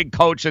get a big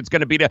coach that's going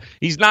to be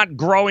he's not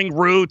growing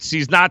roots.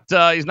 He's not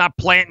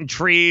planting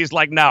trees.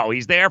 No,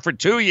 he's there for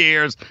 2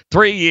 years,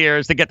 3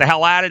 years to get the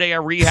hell out of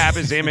there, rehab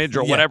his image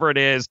or whatever it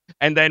is,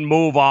 and then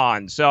move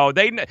on. So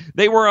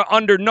they were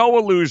under no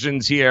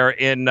illusions here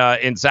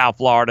in South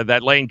Florida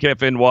that Lane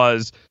Kiffin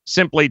was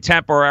simply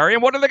temporary.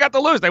 And what do they got to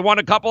lose? They won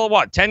a couple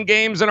of 10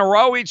 games in a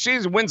row each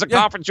season, wins a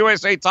Conference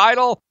USA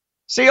title.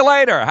 See you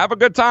later. Have a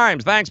good time.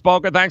 Thanks,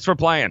 Boca. Thanks for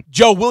playing.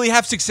 Joe, will he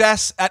have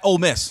success at Ole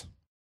Miss?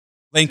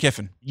 Lane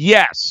Kiffin.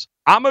 Yes.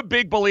 I'm a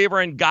big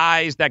believer in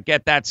guys that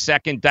get that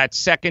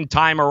second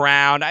time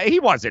around. He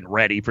wasn't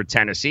ready for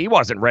Tennessee. He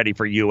wasn't ready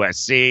for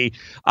USC.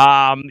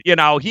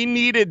 He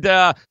needed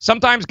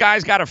sometimes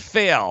guys got to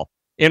fail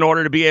in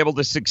order to be able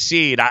to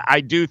succeed. I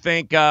do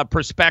think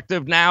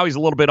perspective now, he's a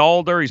little bit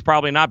older. He's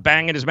probably not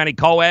banging as many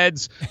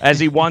co-eds as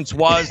he once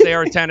was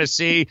there at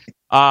Tennessee.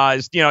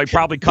 He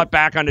probably cut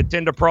back on the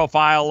Tinder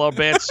profile a little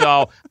bit.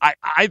 So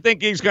I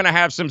think he's going to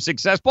have some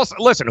success. Plus,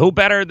 listen, who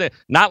better than,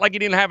 not like he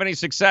didn't have any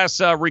success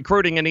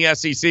recruiting in the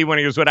SEC when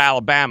he was with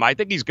Alabama. I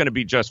think he's going to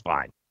be just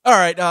fine. All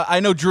right. I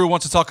know Drew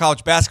wants to talk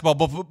college basketball,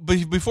 but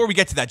before we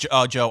get to that,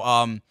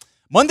 Joe,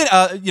 Monday,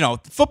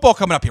 football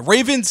coming up here.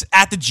 Ravens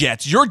at the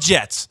Jets. Your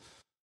Jets.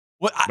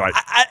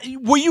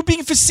 Were you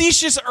being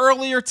facetious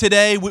earlier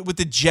today with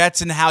the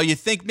Jets and how you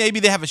think maybe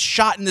they have a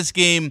shot in this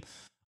game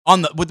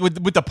on the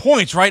with the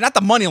points, right? Not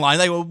the money line.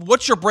 Like,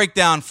 what's your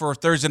breakdown for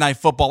Thursday Night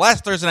Football?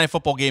 Last Thursday Night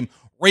Football game,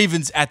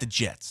 Ravens at the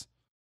Jets.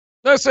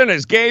 Listen,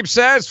 as Gabe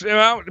says,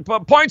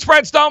 point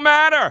spreads don't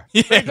matter.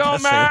 Yeah, they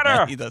don't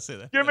matter. He does say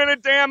that. Give me the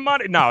damn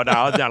money. No,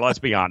 let's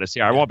be honest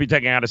here. I won't be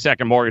taking out a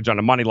second mortgage on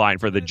the money line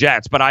for the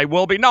Jets, but I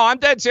will be. No, I'm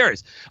dead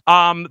serious.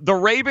 The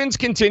Ravens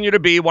continue to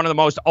be one of the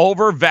most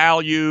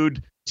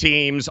overvalued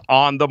teams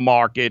on the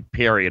market,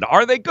 period.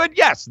 Are they good?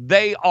 Yes,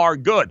 they are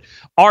good.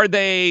 Are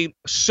they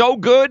so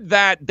good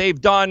that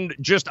they've done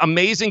just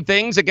amazing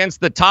things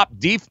against the top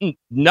defense?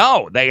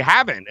 No, they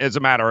haven't, as a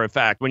matter of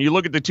fact. When you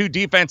look at the two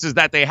defenses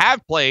that they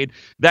have played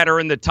that are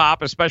in the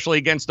top, especially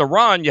against the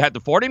run, you had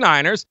the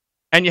 49ers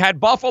and you had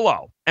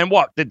Buffalo. And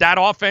what? Did that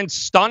offense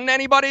stun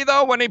anybody,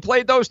 though, when they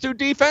played those two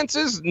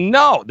defenses?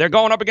 No. They're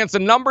going up against the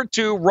number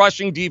 2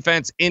 rushing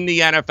defense in the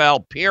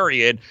NFL,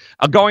 period.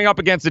 Going up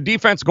against the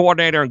defense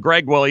coordinator and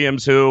Greg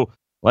Williams, who,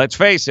 let's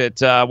face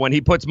it, when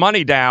he puts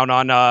money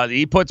down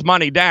he puts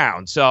money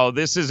down. So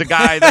this is a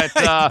guy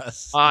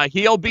that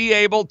he'll be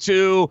able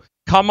to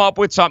come up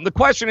with something. The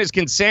question is,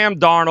 can Sam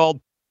Darnold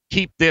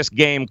keep this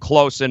game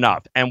close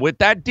enough? And with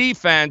that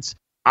defense,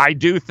 I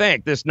do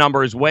think this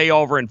number is way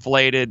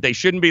overinflated. They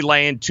shouldn't be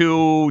laying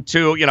two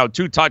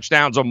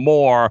touchdowns or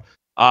more.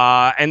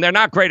 And they're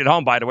not great at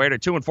home, by the way. They're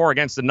 2-4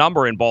 against the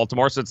number in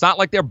Baltimore, so it's not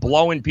like they're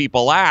blowing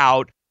people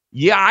out.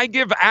 Yeah, I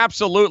give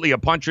absolutely a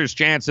puncher's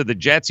chance to the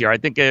Jets here. I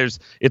think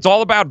it's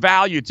all about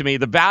value to me.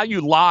 The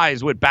value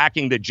lies with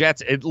backing the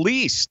Jets, at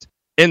least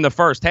in the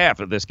first half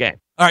of this game.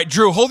 All right,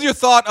 Drew, hold your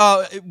thought.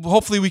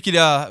 Hopefully we could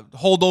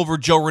hold over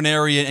Joe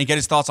Ranieri and get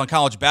his thoughts on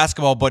college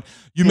basketball. But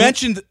you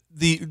mentioned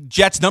the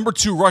Jets' number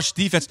 2 rush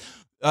defense.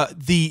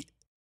 The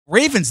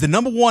Ravens, the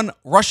number 1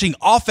 rushing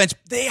offense,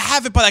 they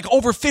have it by like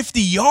over 50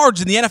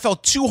 yards in the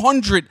NFL,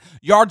 200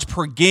 yards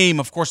per game.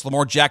 Of course,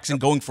 Lamar Jackson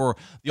going for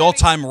the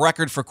all-time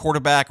record for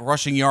quarterback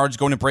rushing yards,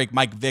 going to break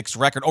Mike Vick's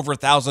record, over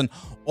 1,000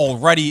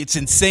 already. It's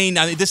insane.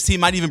 I mean, this team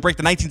might even break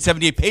the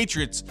 1978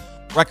 Patriots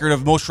record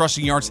of most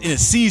rushing yards in a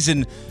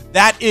season.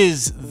 That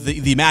is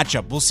the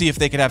matchup. We'll see if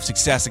they could have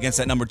success against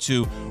that number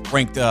 2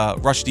 ranked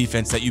rush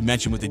defense that you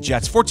mentioned with the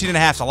Jets.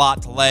 14.5 is a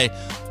lot to lay.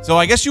 So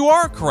I guess you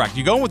are correct.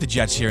 You're going with the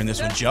Jets here in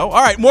this one, Joe.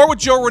 All right, more with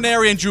Joe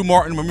Ranieri and Drew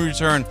Martin when we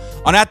return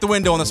on At the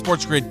Window on the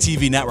Sports Grid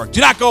TV network.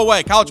 Do not go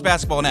away. College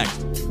basketball next.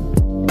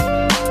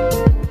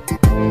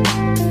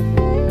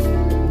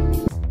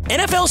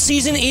 NFL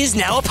season is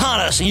now upon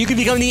us, and you can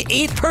become the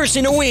 8th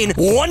person to win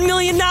 $1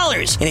 million in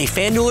a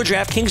FanDuel or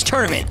DraftKings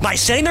tournament by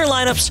setting their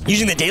lineups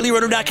using the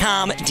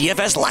DailyRoto.com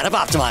DFS lineup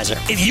optimizer.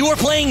 If you are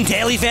playing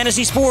daily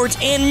fantasy sports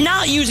and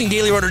not using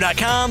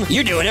DailyRoto.com,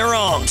 you're doing it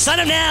wrong.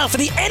 Sign up now for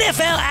the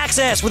NFL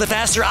access with a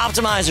faster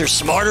optimizer,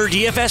 smarter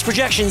DFS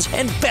projections,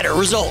 and better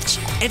results.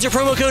 Enter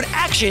promo code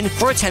ACTION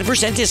for a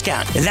 10%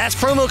 discount. That's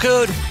promo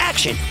code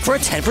ACTION for a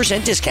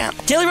 10% discount.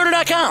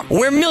 DailyRoto.com,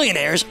 where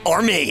millionaires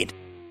are made.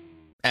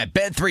 At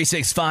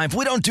Bet365,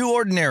 we don't do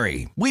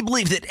ordinary. We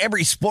believe that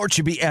every sport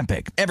should be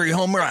epic. Every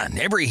home run,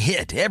 every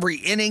hit, every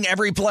inning,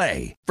 every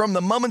play. From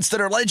the moments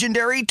that are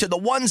legendary to the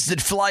ones that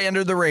fly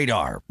under the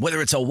radar. Whether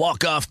it's a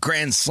walk-off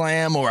grand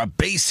slam or a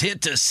base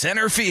hit to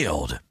center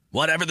field.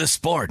 Whatever the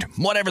sport,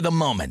 whatever the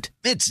moment.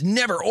 It's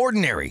never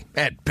ordinary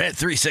at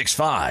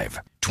Bet365.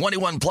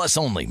 21 plus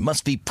only.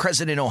 Must be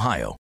present in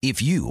Ohio.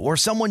 If you or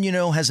someone you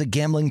know has a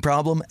gambling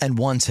problem and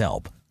wants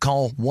help,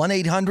 call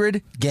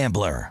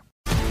 1-800-GAMBLER.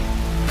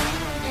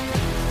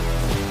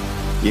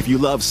 If you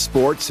love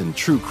sports and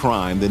true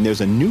crime, then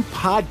there's a new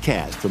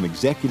podcast from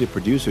executive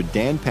producer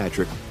Dan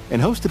Patrick and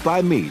hosted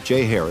by me,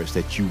 Jay Harris,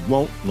 that you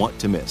won't want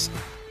to miss.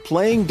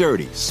 Playing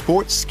Dirty: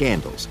 Sports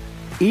Scandals.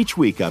 Each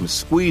week, I'm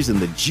squeezing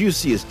the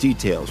juiciest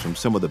details from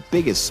some of the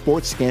biggest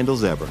sports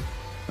scandals ever.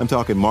 I'm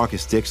talking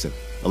Marcus Dixon,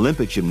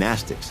 Olympic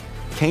gymnastics,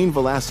 Cain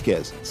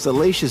Velasquez,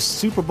 salacious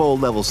Super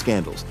Bowl-level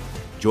scandals.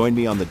 Join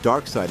me on the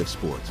dark side of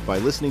sports by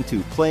listening to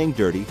Playing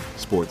Dirty: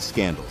 Sports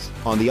Scandals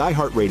on the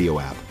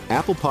iHeartRadio app,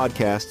 Apple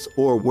Podcasts,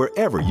 or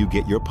wherever you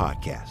get your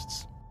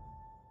podcasts.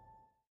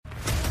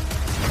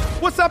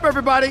 What's up,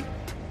 everybody?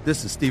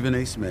 This is Stephen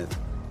A. Smith.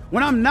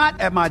 When I'm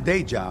not at my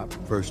day job,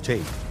 First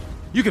Take,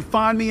 you can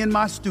find me in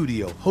my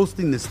studio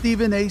hosting the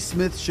Stephen A.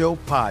 Smith Show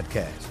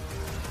podcast.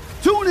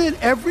 Tune in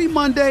every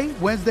Monday,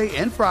 Wednesday,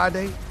 and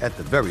Friday, at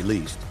the very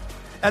least,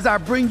 as I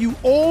bring you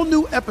all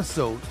new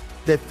episodes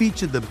that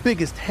feature the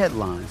biggest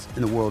headlines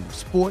in the world of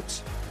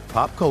sports,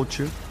 pop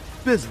culture,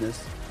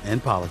 business,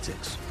 and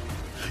politics.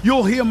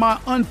 You'll hear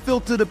my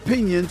unfiltered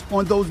opinions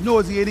on those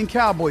nauseating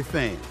Cowboy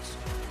fans,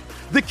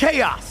 the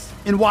chaos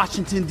in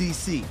Washington,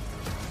 D.C.,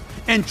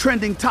 and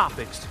trending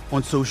topics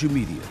on social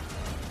media,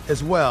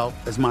 as well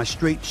as my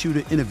straight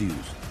shooter interviews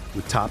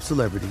with top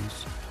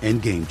celebrities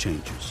and game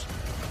changers.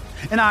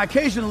 And I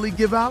occasionally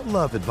give out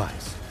love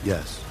advice.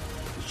 Yes,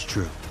 it's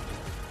true.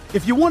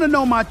 If you want to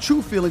know my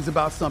true feelings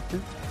about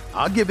something,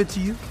 I'll give it to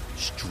you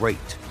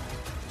straight.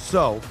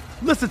 So,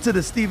 listen to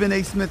the Stephen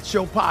A. Smith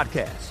Show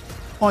podcast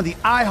on the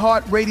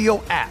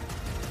iHeartRadio app,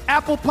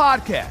 Apple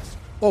Podcasts,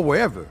 or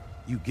wherever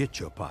you get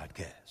your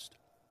podcast.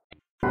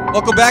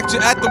 Welcome back to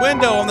At the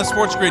Window on the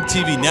Sports Grid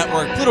TV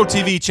network, Pluto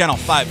TV channel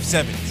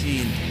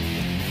 517.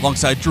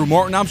 Alongside Drew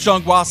Morton, I'm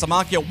Sean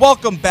Guasamakia.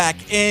 Welcome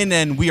back in,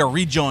 and we are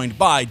rejoined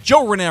by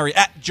Joe Ranieri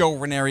at Joe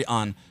Ranieri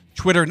on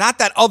Twitter. Not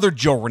that other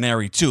Joe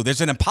Ranieri, too.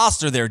 There's an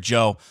imposter there,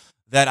 Joe,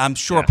 that I'm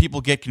sure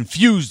people get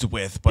confused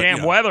with. But, damn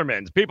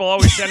weathermen. People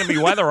always sending me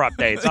weather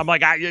updates. I'm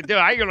like, I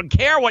don't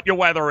care what your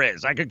weather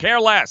is. I could care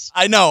less.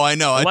 I know.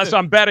 Unless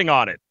I'm betting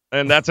on it,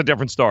 and that's a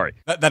different story.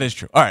 That is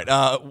true. All right.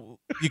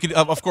 You can,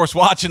 of course,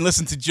 watch and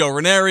listen to Joe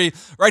Ranieri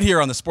right here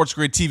on the Sports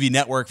Grid TV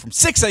network from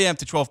 6 a.m.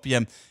 to 12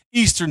 p.m.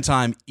 Eastern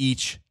Time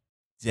each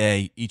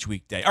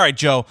weekday. All right,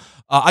 Joe.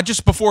 I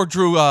just before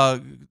Drew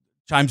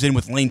chimes in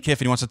with Lane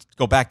Kiffin, he wants to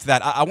go back to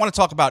that. I want to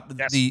talk about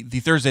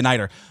the Thursday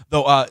nighter,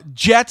 though.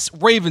 Jets,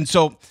 Ravens.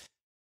 So,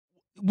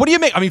 what do you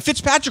make? I mean,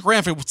 Fitzpatrick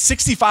ran for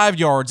 65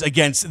 yards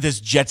against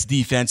this Jets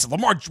defense.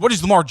 What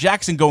is Lamar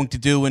Jackson going to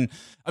do? And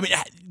I mean,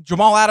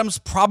 Jamal Adams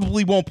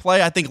probably won't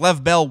play. I think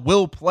Lev Bell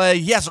will play.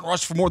 He hasn't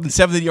rushed for more than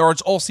 70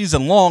 yards all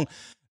season long.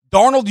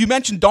 Darnold, you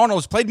mentioned Darnold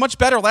has played much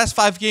better last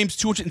 5 games,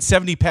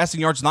 270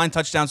 passing yards, 9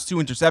 touchdowns, 2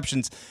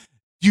 interceptions.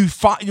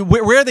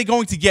 Where are they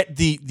going to get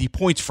the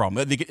points from?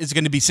 Is it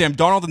going to be Sam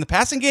Darnold in the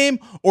passing game,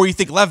 or you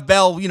think Lev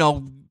Bell,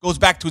 goes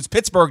back to his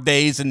Pittsburgh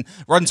days and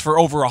runs for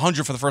over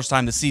 100 for the first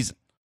time this season?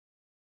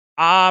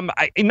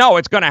 No,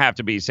 it's going to have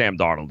to be Sam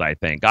Darnold, I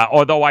think.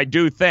 Although I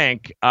do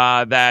think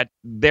that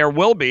there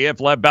will be, if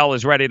Lev Bell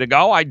is ready to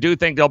go, I do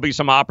think there'll be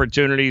some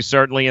opportunities,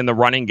 certainly in the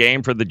running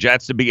game, for the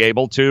Jets to be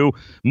able to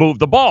move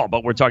the ball.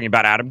 But we're talking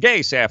about Adam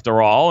Gase,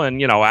 after all.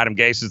 And, Adam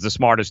Gase is the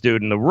smartest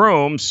dude in the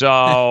room.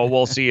 So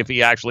we'll see if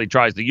he actually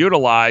tries to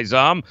utilize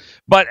them.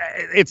 But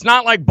it's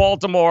not like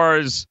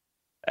Baltimore's...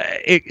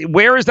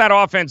 where has that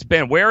offense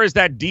been? Where has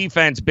that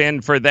defense been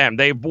for them?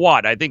 They've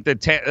what? I think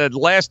the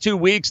last 2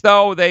 weeks,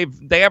 though, they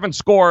haven't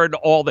scored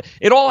all the.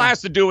 It all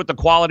has to do with the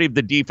quality of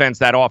the defense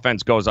that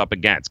offense goes up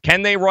against.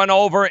 Can they run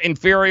over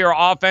inferior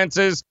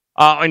offenses,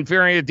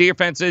 inferior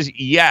defenses?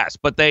 Yes,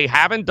 but they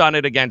haven't done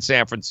it against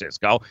San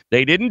Francisco.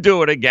 They didn't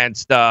do it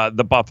against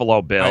the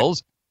Buffalo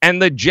Bills. Right. And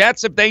the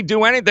Jets, if they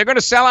do anything, they're going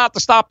to sell out to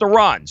stop the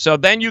run. So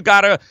then you got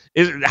to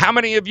 – how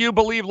many of you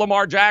believe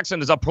Lamar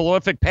Jackson is a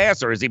prolific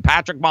passer? Is he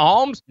Patrick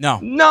Mahomes?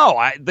 No.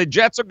 The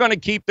Jets are going to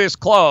keep this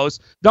close.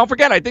 Don't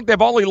forget, I think they've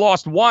only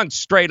lost once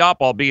straight up,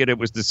 albeit it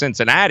was to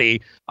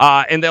Cincinnati,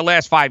 in their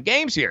last 5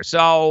 games here.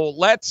 So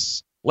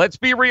let's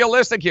be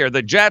realistic here.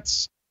 The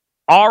Jets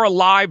are a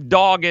live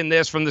dog in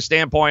this from the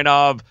standpoint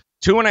of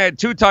 2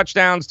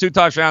 touchdowns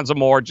or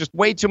more. Just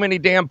way too many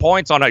damn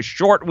points on a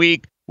short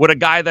week with a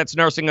guy that's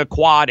nursing a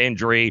quad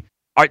injury.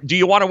 Do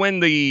you want to win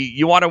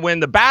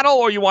the battle,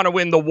 or you want to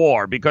win the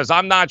war? Because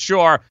I'm not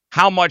sure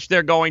how much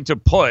they're going to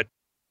put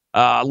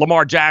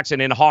Lamar Jackson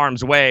in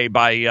harm's way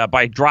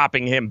by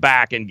dropping him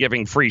back and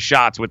giving free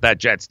shots with that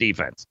Jets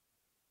defense.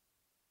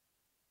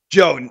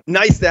 Joe,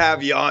 nice to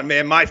have you on,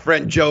 man. My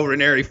friend Joe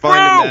Ranieri,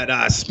 find him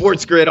at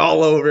Sports Grid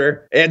all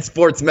over and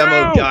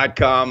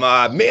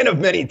sportsmemo.com. Man of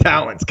many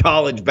talents,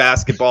 college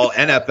basketball,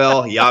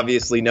 NFL, he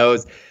obviously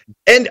knows.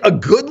 And a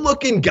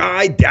good-looking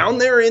guy down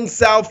there in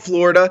South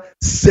Florida,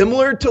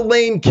 similar to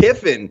Lane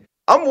Kiffin.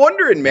 I'm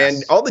wondering, man,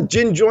 all the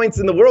gin joints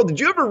in the world, did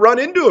you ever run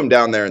into him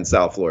down there in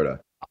South Florida?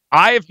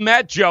 I have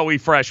met Joey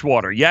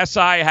Freshwater. Yes,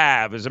 I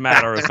have, as a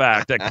matter of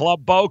fact. At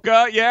Club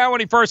Boca,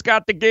 when he first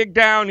got the gig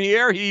down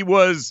here, he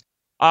was...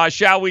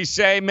 shall we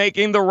say,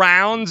 making the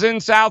rounds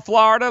in South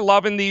Florida,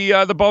 loving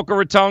the Boca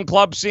Raton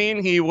club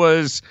scene. He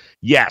was,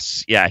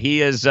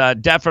 he is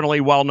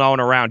definitely well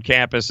known around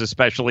campus,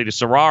 especially to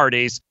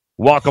sororities.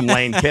 Welcome,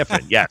 Lane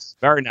Kiffin. Yes,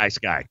 very nice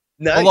guy.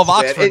 Nice, I love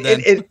Oxford.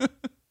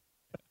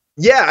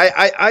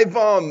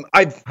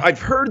 I've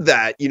heard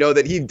that,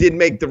 that he did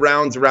make the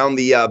rounds around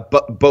the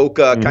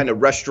Boca kind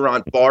of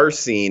restaurant bar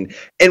scene,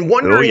 and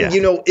wondering,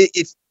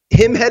 it's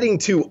him heading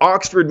to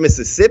Oxford,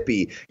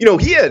 Mississippi.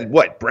 He had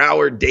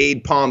Broward,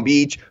 Dade, Palm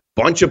Beach,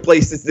 bunch of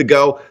places to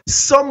go,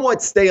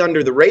 somewhat stay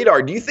under the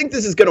radar. Do you think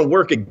this is going to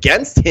work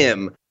against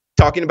him,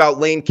 talking about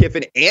Lane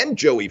Kiffin and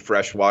Joey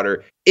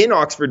Freshwater in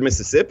Oxford,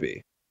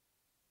 Mississippi?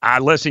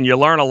 Listen, you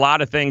learn a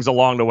lot of things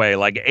along the way.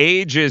 Like,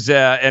 age is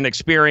an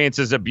experience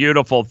is a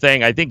beautiful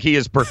thing. I think he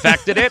has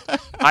perfected it.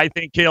 I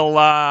think he'll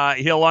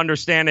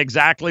understand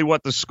exactly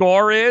what the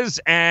score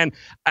is. And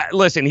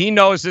listen, he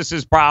knows this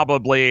is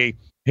probably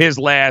his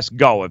last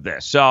go of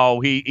this. So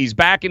he's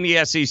back in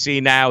the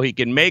SEC now. He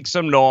can make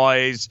some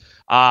noise.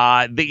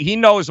 He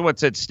knows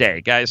what's at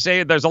stake. I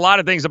say there's a lot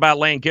of things about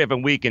Lane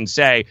Kiffin we can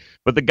say,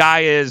 but the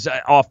guy is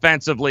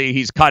offensively,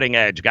 he's cutting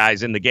edge,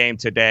 guys, in the game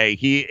today.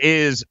 He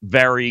is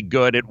very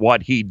good at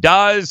what he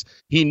does.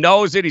 He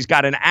knows it. He's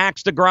got an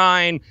axe to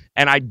grind,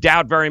 and I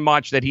doubt very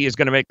much that he is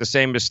going to make the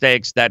same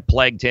mistakes that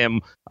plagued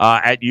him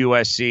at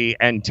USC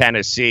and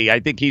Tennessee. I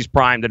think he's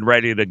primed and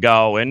ready to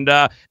go, and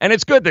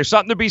it's good. There's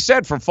something to be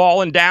said for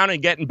falling down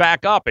and getting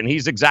back up, and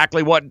he's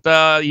exactly what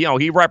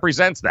he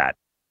represents that.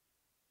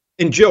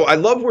 And Joe, I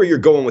love where you're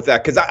going with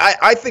that because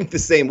I think the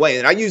same way.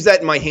 And I use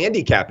that in my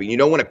handicapping. You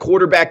know, when a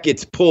quarterback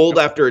gets pulled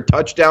after a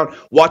touchdown,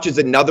 watches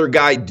another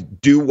guy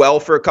do well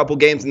for a couple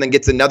games and then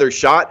gets another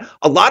shot,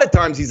 a lot of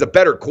times he's a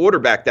better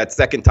quarterback that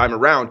second time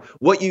around.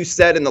 What you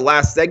said in the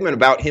last segment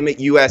about him at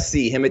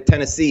USC, him at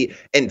Tennessee,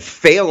 and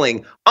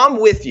failing, I'm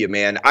with you,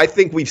 man. I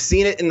think we've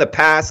seen it in the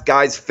past.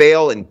 Guys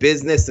fail in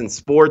business and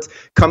sports,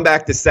 come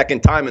back the second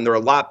time, and they're a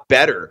lot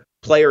better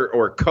player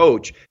or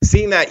coach.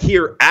 Seeing that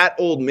here at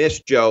Ole Miss,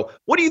 Joe,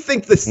 what do you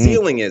think the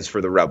ceiling is for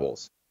the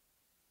Rebels?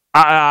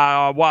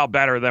 Well,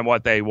 better than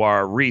what they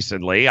were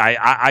recently.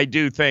 I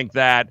do think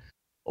that,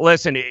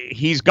 listen,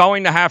 he's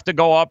going to have to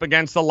go up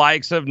against the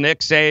likes of Nick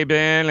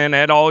Saban and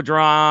Ed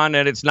Orgeron,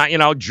 and it's not,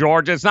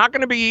 Georgia. It's not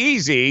going to be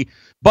easy,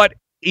 but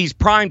he's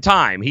prime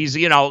time. He's,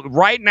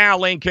 right now,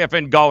 Lane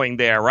Kiffin going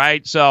there,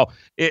 right? So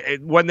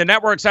when the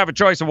networks have a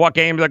choice of what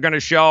game they're going to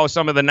show,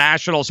 some of the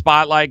national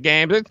spotlight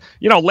games,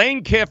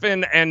 Lane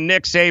Kiffin and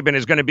Nick Saban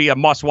is going to be a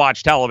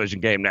must-watch television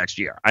game next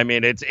year. I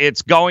mean,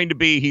 it's going to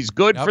be, he's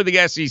good for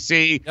the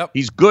SEC. Yep.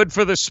 He's good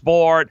for the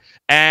sport.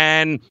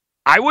 And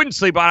I wouldn't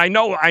sleep on.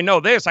 I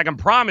know this. I can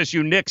promise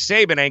you, Nick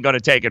Saban ain't going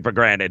to take it for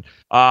granted.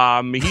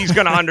 He's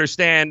going to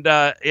understand.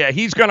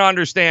 He's going to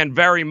understand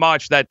very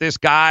much that this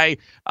guy,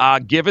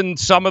 given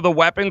some of the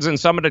weapons and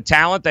some of the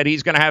talent that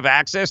he's going to have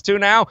access to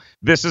now,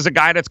 this is a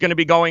guy that's going to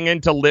be going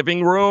into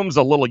living rooms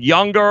a little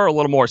younger, a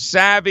little more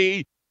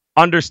savvy.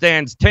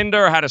 Understands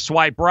Tinder, how to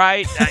swipe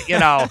right.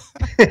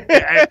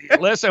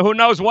 Listen, who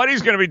knows what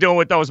he's going to be doing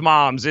with those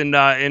moms in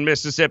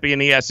Mississippi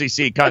and the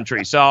SEC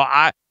country. So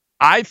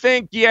I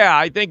think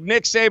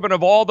Nick Saban,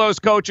 of all those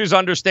coaches,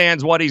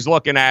 understands what he's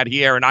looking at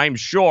here, and I'm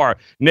sure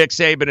Nick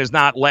Saban is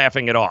not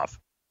laughing it off.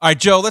 All right,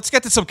 Joe, let's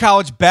get to some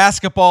college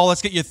basketball.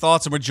 Let's get your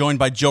thoughts, and we're joined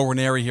by Joe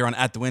Ranieri here on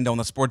At the Window on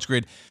the Sports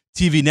Grid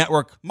TV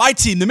network. My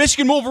team, the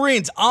Michigan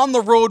Wolverines, on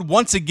the road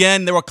once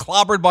again. They were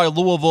clobbered by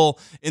Louisville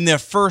in their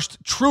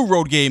first true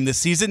road game this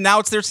season. Now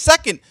it's their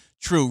second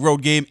true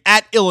road game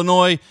at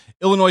Illinois.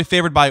 Illinois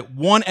favored by 1.5,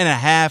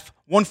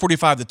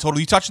 145 the total.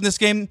 You touching this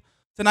game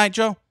tonight,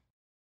 Joe?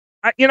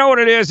 You know what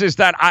it is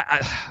that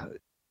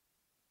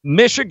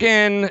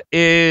Michigan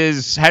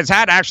has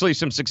had actually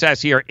some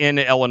success here in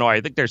Illinois.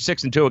 I think they're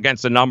 6-2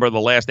 against the number of the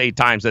last 8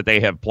 times that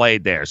they have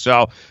played there.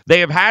 So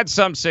they have had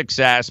some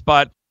success,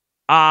 but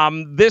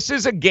this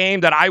is a game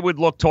that I would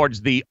look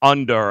towards the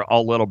under a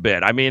little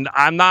bit. I mean,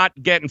 I'm not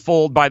getting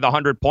fooled by the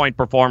 100-point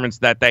performance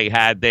that they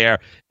had there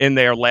in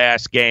their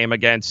last game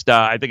against,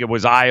 I think it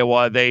was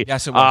Iowa.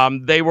 Yes, it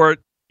was.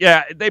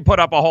 They put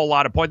up a whole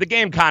lot of points. The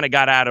game kind of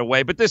got out of the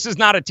way, but this is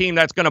not a team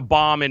that's going to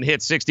bomb and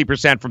hit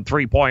 60% from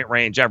three-point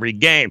range every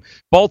game.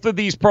 Both of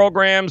these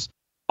programs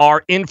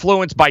are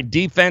influenced by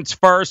defense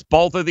first.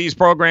 Both of these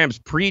programs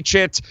preach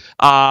it,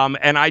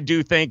 and I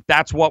do think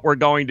that's what we're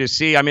going to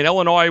see. I mean,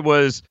 Illinois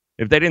was,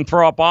 if they didn't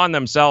throw up on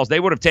themselves,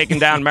 they would have taken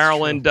down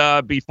Maryland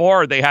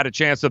before they had a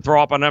chance to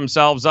throw up on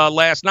themselves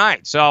last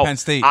night. So Penn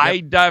State,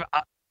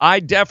 I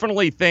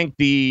definitely think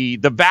the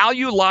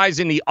value lies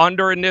in the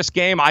under in this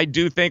game. I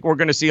do think we're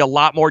going to see a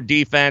lot more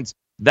defense.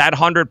 That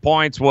 100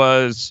 points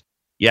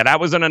that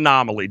was an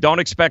anomaly. Don't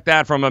expect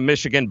that from a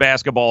Michigan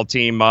basketball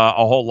team a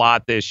whole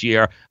lot this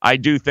year. I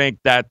do think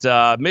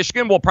that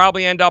Michigan will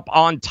probably end up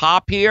on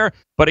top here.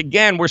 But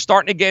again, we're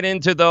starting to get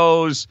into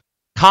those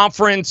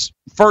conference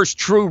first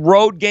true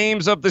road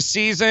games of the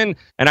season.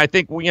 And I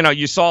think,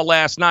 you saw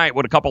last night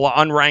with a couple of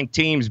unranked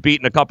teams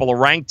beating a couple of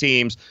ranked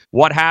teams,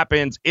 what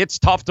happens. It's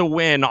tough to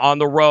win on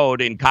the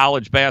road in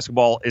college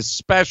basketball,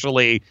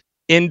 especially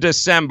in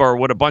December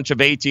with a bunch of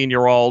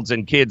 18-year-olds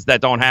and kids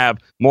that don't have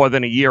more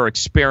than a year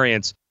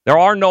experience. There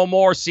are no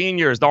more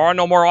seniors. There are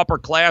no more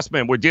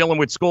upperclassmen. We're dealing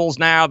with schools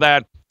now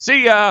that,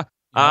 see ya,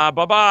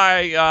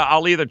 bye-bye.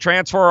 I'll either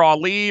transfer or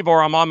I'll leave,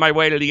 or I'm on my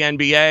way to the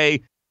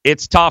NBA.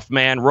 It's tough,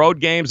 man. Road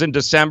games in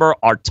December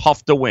are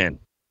tough to win.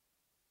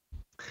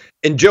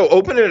 And Joe,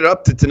 opening it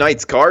up to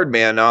tonight's card,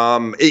 man,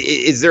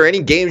 is there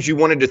any games you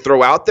wanted to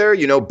throw out there?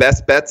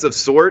 Best bets of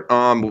sort.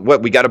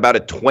 We got about a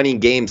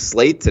 20-game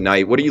slate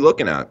tonight. What are you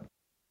looking at?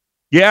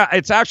 Yeah,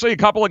 it's actually a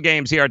couple of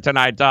games here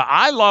tonight.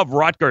 I love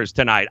Rutgers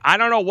tonight. I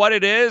don't know what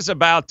it is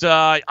about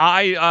what's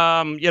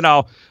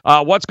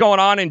going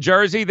on in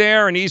Jersey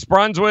there in East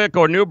Brunswick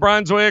or New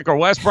Brunswick or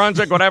West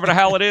Brunswick, whatever the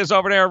hell it is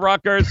over there at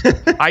Rutgers.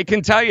 I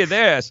can tell you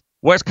this,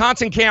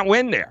 Wisconsin can't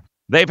win there.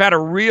 They've had a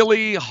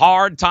really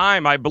hard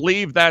time. I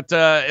believe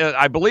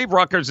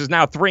Rutgers is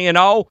now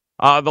 3-0.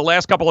 The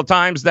last couple of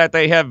times that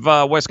they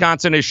have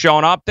Wisconsin has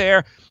shown up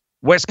there.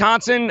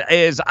 Wisconsin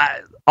is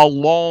a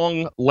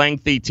long,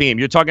 lengthy team.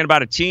 You're talking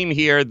about a team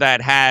here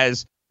that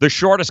has the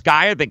shortest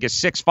guy, I think, is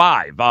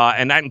 6'5",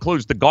 and that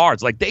includes the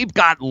guards. Like, they've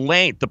got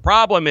length. The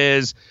problem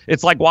is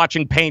it's like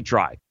watching paint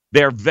dry.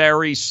 They're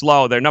very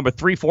slow. They're number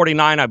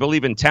 349, I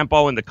believe, in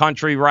tempo in the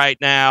country right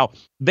now.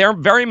 They're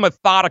very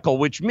methodical,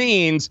 which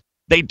means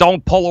they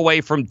don't pull away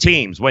from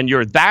teams. When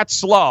you're that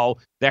slow,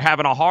 they're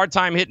having a hard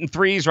time hitting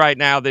threes right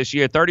now this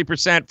year,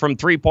 30% from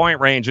three-point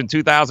range in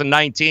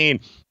 2019.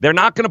 They're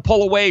not going to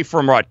pull away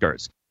from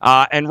Rutgers.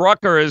 And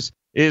Rutgers,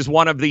 is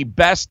one of the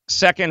best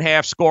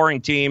second-half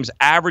scoring teams,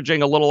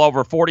 averaging a little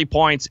over 40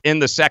 points in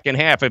the second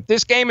half. If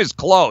this game is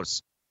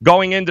close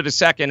going into the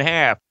second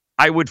half,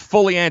 I would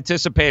fully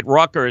anticipate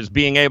Rutgers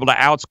being able to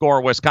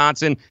outscore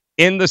Wisconsin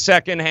in the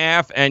second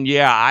half.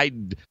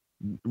 And,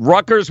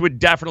 Rutgers would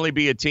definitely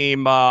be a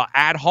team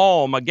at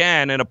home,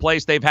 again, in a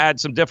place they've had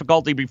some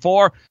difficulty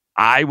before.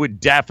 I would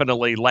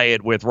definitely lay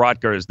it with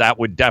Rutgers. That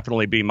would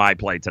definitely be my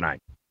play tonight.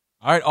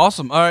 All right,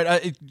 awesome. All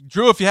right,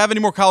 Drew, if you have any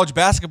more college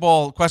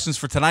basketball questions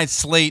for tonight's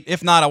slate,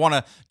 if not, I want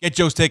to get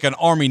Joe's take on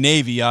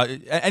Army-Navy.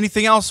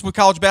 Anything else with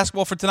college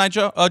basketball for tonight,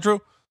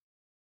 Drew?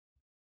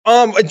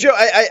 Joe,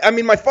 I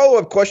mean, my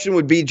follow-up question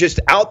would be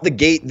just out the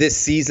gate this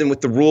season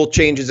with the rule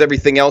changes,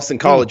 everything else in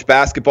college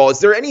basketball.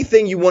 Is there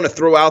anything you want to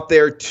throw out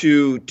there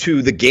to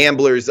the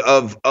gamblers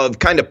of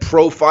kind of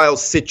profile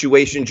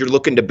situations you're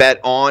looking to bet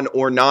on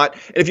or not?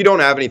 And if you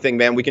don't have anything,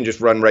 man, we can just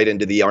run right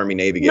into the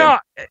Army-Navy game. No,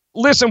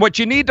 listen, what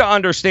you need to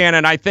understand,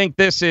 and I think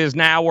this is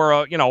now we're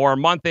a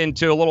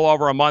little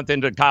over a month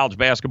into college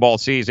basketball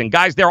season.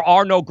 Guys, there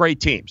are no great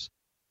teams.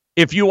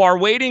 If you are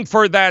waiting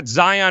for that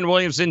Zion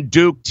Williamson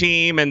Duke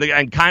team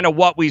and kind of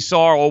what we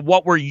saw or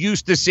what we're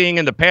used to seeing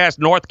in the past,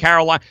 North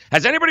Carolina,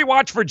 has anybody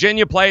watched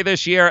Virginia play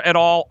this year at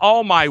all?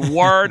 Oh, my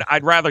word,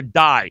 I'd rather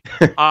die.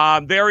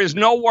 There is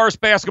no worse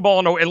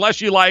basketball unless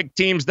you like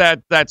teams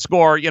that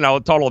score, a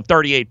total of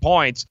 38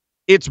 points.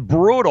 It's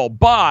brutal,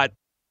 but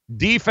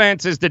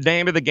defense is the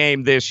name of the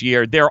game this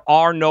year. There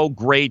are no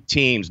great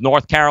teams.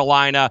 North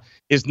Carolina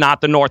is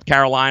not the North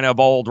Carolina of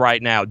old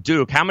right now.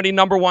 Duke, how many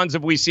number ones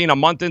have we seen a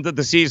month into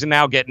the season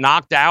now get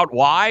knocked out?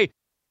 Why?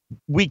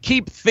 We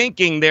keep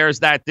thinking there's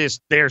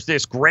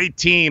this great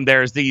team.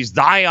 There's these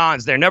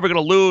Zions. They're never going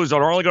to lose, or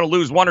they're only going to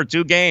lose one or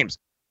two games.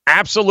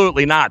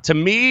 Absolutely not. To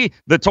me,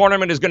 the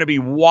tournament is going to be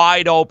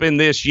wide open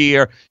this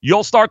year.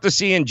 You'll start to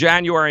see in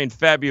January and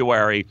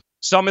February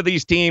some of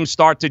these teams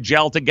start to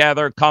gel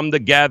together, come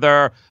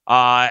together,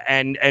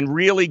 and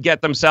really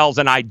get themselves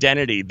an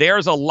identity.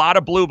 There's a lot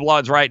of blue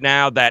bloods right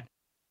now that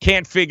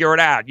can't figure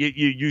it out.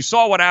 You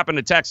saw what happened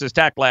to Texas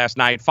Tech last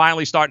night,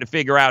 finally starting to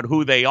figure out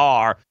who they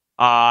are.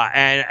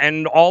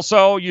 And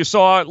also you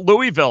saw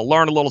Louisville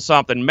learn a little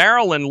something.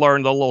 Maryland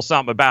learned a little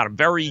something about it.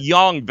 Very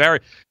young,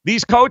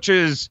 these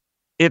coaches,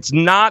 there's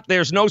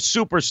no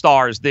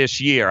superstars this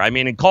year. I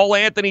mean, and Cole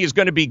Anthony is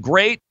going to be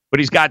great, but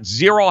he's got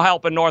zero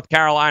help in North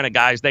Carolina,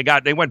 guys.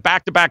 They went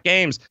back-to-back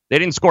games. They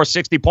didn't score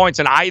 60 points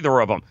in either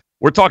of them.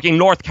 We're talking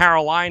North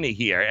Carolina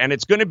here, and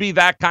it's going to be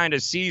that kind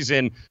of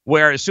season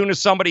where as soon as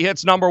somebody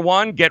hits number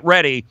one, get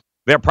ready.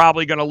 They're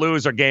probably going to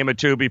lose a game or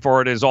two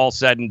before it is all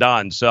said and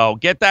done. So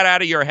get that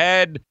out of your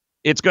head.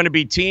 It's going to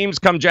be teams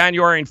come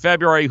January and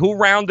February who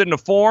round into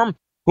form,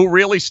 who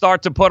really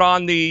start to put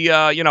on the,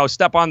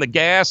 step on the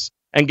gas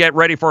and get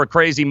ready for a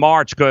crazy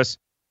March, because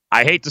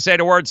I hate to say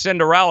the word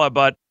Cinderella,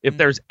 but if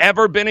there's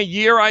ever been a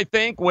year, I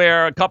think,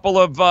 where a couple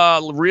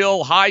of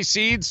real high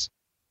seeds,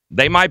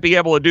 they might be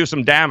able to do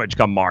some damage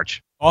come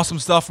March. Awesome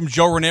stuff from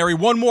Joe Ranieri.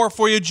 One more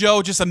for you,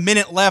 Joe. Just a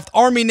minute left.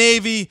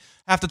 Army-Navy,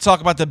 have to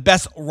talk about the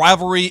best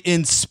rivalry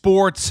in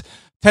sports.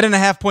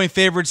 10.5-point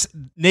favorites,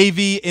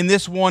 Navy in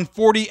this one,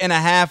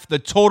 40.5. The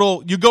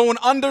total, you going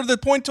under the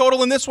point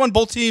total in this one.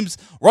 Both teams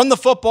run the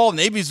football.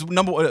 Navy's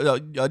number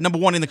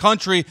one in the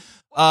country.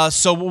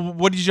 So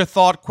what is your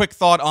quick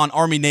thought on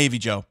Army-Navy,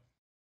 Joe?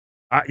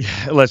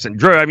 Listen,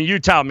 Drew, I mean, you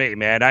tell me,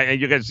 man.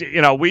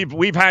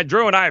 We've had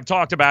Drew and I have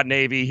talked about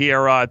Navy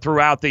here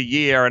throughout the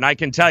year, and I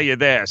can tell you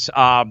this.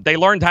 They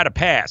learned how to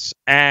pass,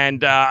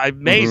 and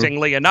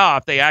amazingly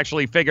enough, they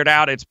actually figured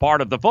out it's part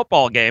of the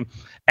football game,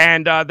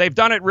 and they've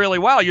done it really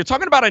well. You're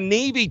talking about a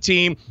Navy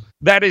team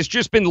that has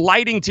just been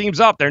lighting teams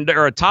up.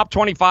 They're a top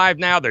 25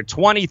 now. They're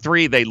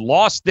 23. They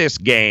lost this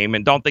game,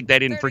 and don't think they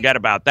didn't forget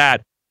about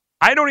that.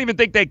 I don't even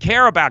think they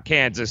care about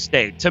Kansas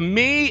State. To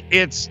me,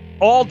 it's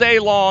all day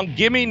long,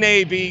 give me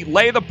Navy,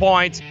 lay the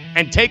points,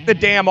 and take the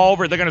damn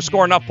over. They're going to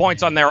score enough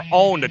points on their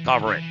own to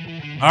cover it.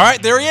 All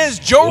right, there he is,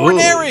 Joe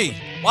Ranieri.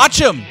 Watch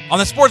him on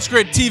the Sports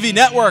Grid TV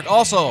network,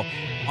 also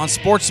on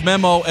Sports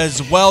Memo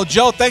as well.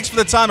 Joe, thanks for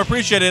the time.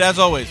 Appreciate it, as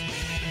always.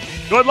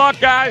 Good luck,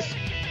 guys.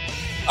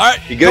 All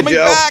right, be good, coming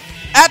Joe. Back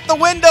at the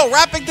window,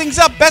 wrapping things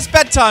up. Best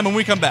bet time when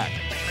we come back.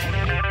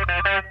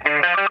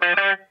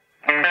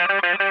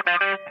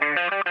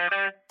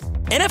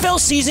 NFL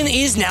season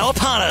is now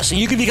upon us, and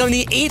you can become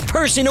the 8th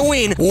person to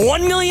win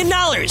 $1 million in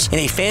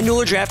a FanDuel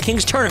or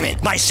DraftKings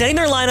tournament by setting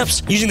their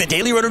lineups using the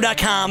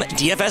DailyRoto.com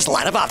DFS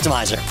lineup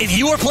optimizer. If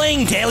you are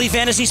playing daily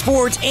fantasy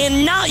sports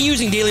and not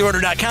using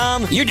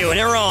DailyRoto.com, you're doing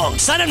it wrong.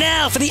 Sign up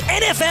now for the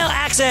NFL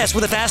access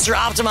with a faster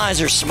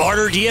optimizer,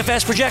 smarter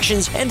DFS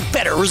projections, and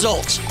better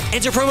results.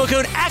 Enter promo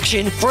code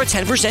ACTION for a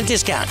 10%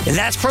 discount.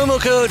 That's promo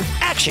code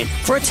ACTION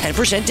for a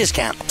 10%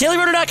 discount.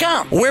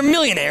 DailyRoto.com, where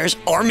millionaires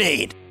are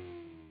made.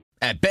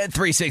 At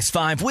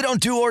Bet365, we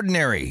don't do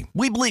ordinary.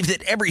 We believe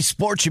that every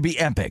sport should be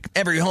epic.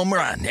 Every home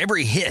run,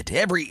 every hit,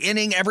 every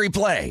inning, every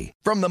play.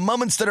 From the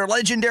moments that are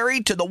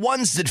legendary to the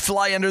ones that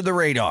fly under the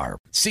radar.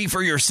 See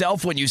for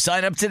yourself when you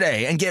sign up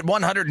today and get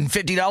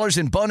 $150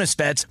 in bonus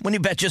bets when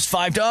you bet just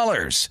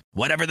 $5.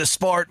 Whatever the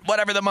sport,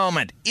 whatever the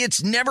moment,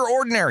 it's never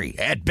ordinary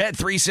at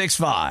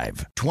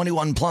Bet365.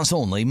 21 plus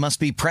only. Must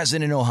be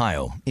present in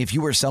Ohio. If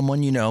you or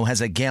someone you know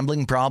has a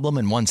gambling problem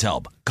and wants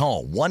help,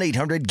 call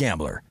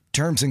 1-800-GAMBLER.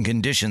 Terms and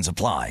conditions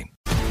apply.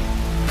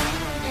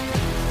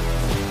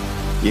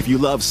 If you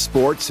love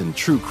sports and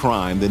true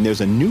crime, then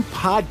there's a new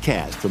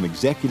podcast from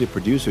executive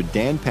producer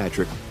Dan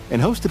Patrick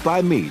and hosted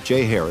by me,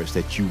 Jay Harris,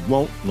 that you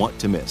won't want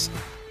to miss.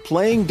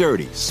 Playing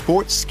Dirty: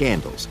 Sports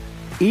Scandals.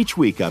 Each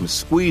week, I'm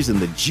squeezing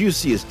the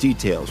juiciest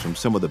details from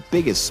some of the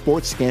biggest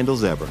sports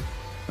scandals ever.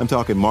 I'm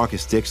talking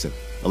Marcus Dixon,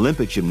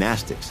 Olympic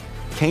gymnastics,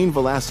 Cain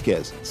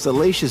Velasquez,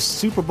 salacious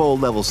Super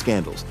Bowl-level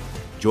scandals.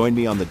 Join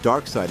me on the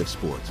dark side of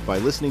sports by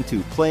listening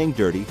to Playing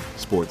Dirty: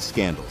 Sports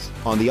Scandals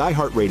on the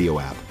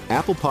iHeartRadio app,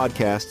 Apple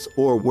Podcasts,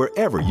 or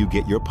wherever you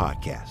get your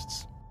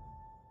podcasts.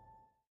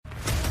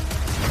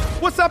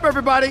 What's up,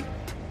 everybody?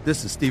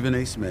 This is Stephen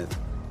A. Smith.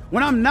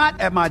 When I'm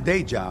not at my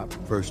day job,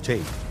 First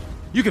Take,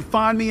 you can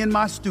find me in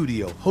my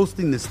studio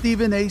hosting the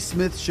Stephen A.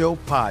 Smith Show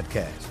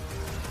podcast.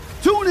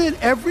 Tune in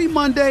every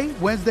Monday,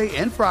 Wednesday,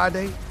 and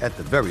Friday, at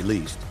the very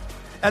least,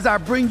 as I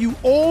bring you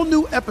all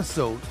new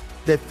episodes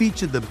that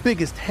feature the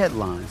biggest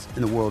headlines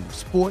in the world of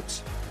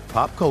sports,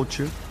 pop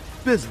culture,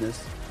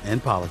 business,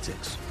 and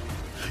politics.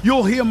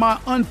 You'll hear my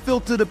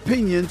unfiltered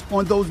opinions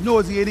on those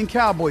nauseating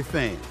Cowboy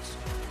fans,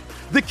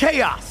 the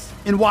chaos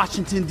in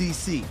Washington,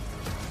 D.C.,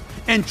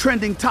 and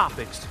trending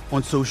topics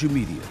on social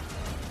media,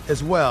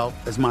 as well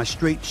as my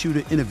straight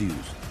shooter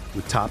interviews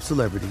with top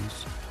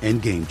celebrities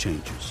and game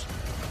changers.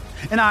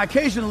 And I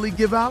occasionally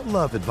give out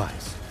love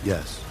advice.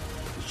 Yes,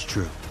 it's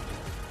true.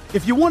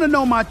 If you want to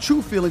know my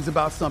true feelings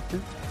about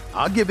something,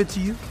 I'll give it to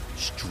you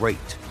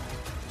straight.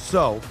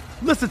 So,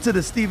 listen to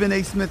the Stephen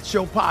A. Smith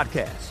Show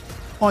podcast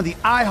on the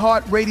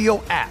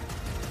iHeartRadio app,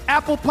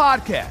 Apple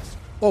Podcasts,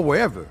 or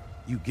wherever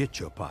you get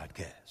your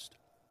podcast.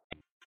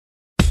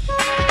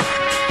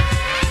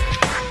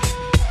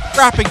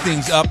 Wrapping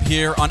things up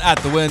here on At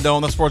the Window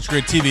on the Sports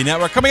Grid TV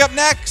network. Coming up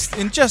next,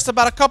 in just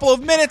about a couple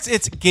of minutes,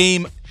 it's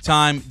Game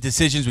Time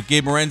Decisions with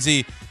Gabe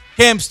Morenzi,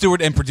 Cam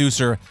Stewart, and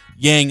producer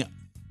Yang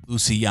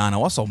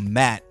Luciano. Also,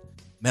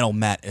 Metal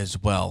Matt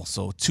as well.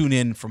 So tune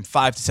in from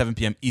 5 to 7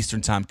 p.m. Eastern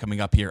Time coming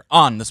up here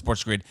on the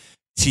Sports Grid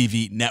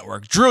TV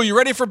network. Drew, you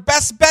ready for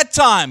best bet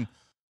time?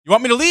 You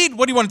want me to lead?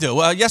 What do you want to do?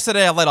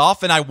 Yesterday I led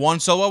off and I won,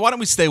 so why don't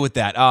we stay with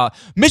that?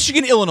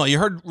 Michigan, Illinois. You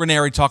heard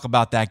Ranieri talk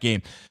about that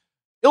game.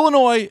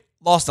 Illinois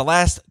lost the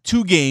last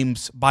two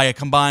games by a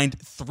combined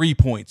 3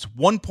 points.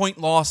 1 point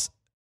loss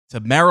to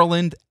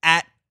Maryland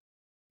at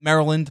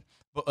Maryland.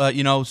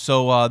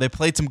 So they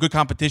played some good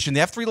competition. They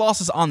have 3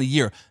 losses on the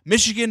year.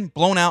 Michigan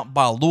blown out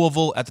by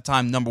Louisville, at the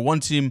time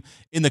 #1 team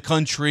in the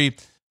country,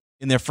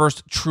 in their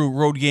first true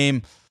road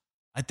game.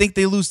 I think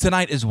they lose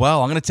tonight as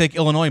well. I'm going to take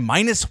Illinois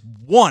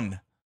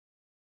 -1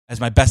 as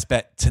my best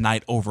bet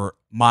tonight over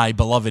my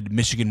beloved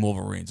Michigan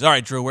Wolverines. All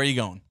right, Drew, where are you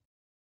going?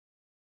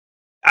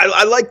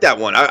 I like that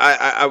one.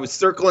 I was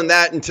circling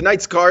that, and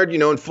tonight's card,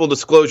 in full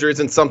disclosure,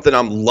 isn't something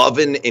I'm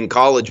loving in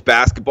college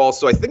basketball.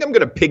 So I think I'm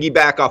going to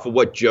piggyback off of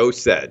what Joe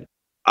said.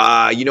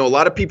 A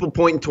lot of people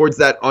pointing towards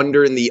that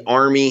under in the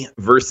Army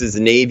versus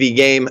Navy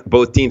game.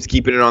 Both teams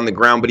keeping it on the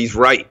ground, but he's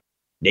right.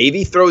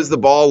 Navy throws the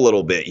ball a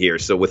little bit here.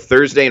 So with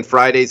Thursday and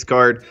Friday's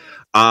card,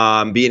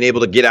 being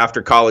able to get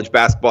after college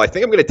basketball, I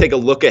think I'm going to take a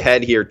look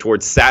ahead here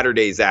towards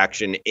Saturday's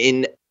action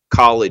in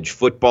college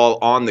football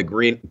on the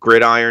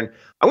gridiron.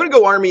 I'm going to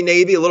go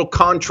Army-Navy, a little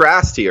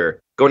contrast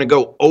here. Going to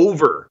go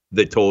over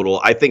the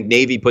total. I think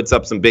Navy puts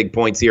up some big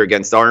points here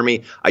against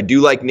Army. I do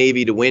like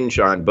Navy to win,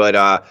 Sean,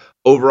 but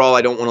overall,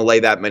 I don't want to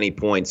lay that many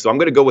points. So I'm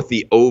going to go with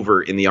the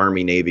over in the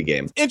Army-Navy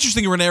game.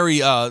 Interesting,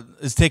 Ranieri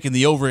is taking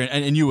the over,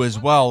 and you as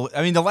well.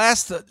 I mean, the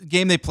last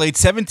game they played,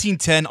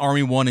 17-10,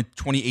 Army won in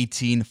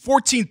 2018,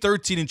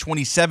 14-13 in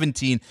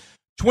 2017,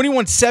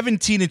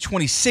 21-17 in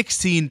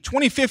 2016,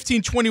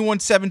 2015,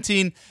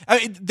 21-17. I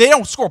mean, they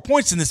don't score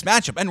points in this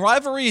matchup. And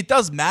rivalry, it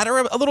does matter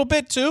a little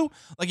bit, too.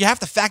 Like, you have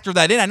to factor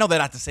that in. I know they're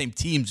not the same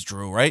teams,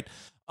 Drew, right?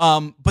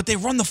 But they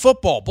run the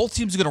football. Both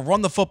teams are going to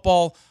run the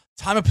football.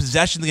 Time of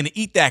possession, they're going to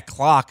eat that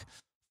clock.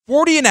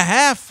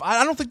 40.5,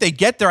 I don't think they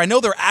get there. I know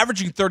they're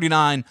averaging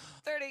 39.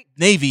 30.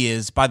 Navy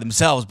is by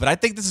themselves, but I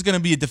think this is going to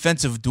be a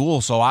defensive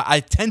duel, so I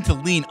tend to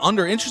lean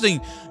under.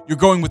 Interesting, you're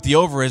going with the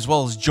over as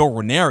well as Joe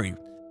Ranieri.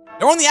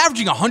 They're only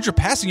averaging 100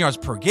 passing yards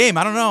per game.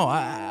 I don't know.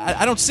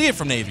 I don't see it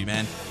from Navy,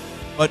 man.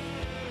 But,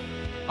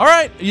 all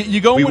right, you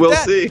going with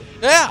that? We will see.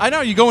 Yeah, I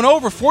know. You're going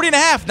over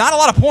 40.5. Not a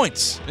lot of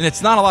points, and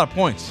it's not a lot of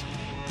points.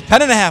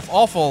 10.5,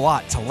 awful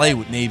lot to lay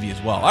with Navy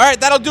as well. All right,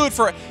 that'll do it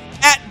for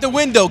At the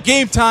Window.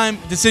 Game Time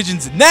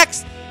Decisions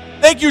next.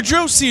 Thank you,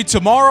 Drew. See you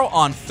tomorrow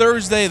on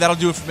Thursday. That'll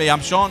do it for me.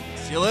 I'm Sean.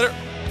 See you later.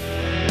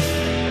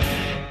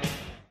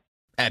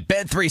 At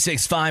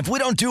Bet365, we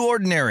don't do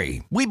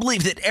ordinary. We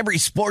believe that every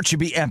sport should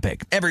be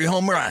epic. Every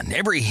home run,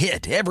 every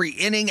hit, every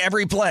inning,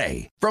 every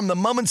play. From the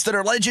moments that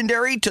are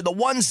legendary to the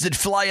ones that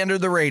fly under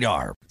the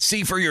radar.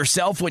 See for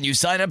yourself when you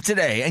sign up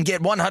today and get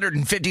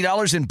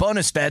 $150 in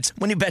bonus bets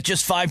when you bet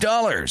just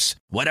 $5.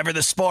 Whatever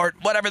the sport,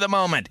 whatever the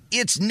moment,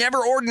 it's never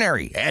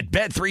ordinary at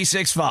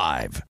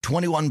Bet365.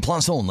 21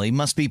 plus only.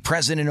 Must be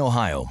present in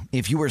Ohio.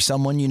 If you or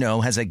someone you know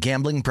has a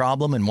gambling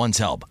problem and wants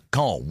help,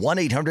 call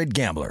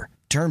 1-800-GAMBLER.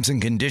 Terms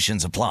and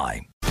conditions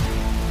apply.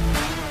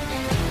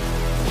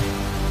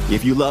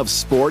 If you love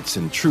sports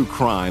and true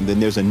crime, then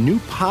there's a new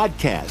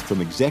podcast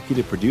from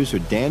executive producer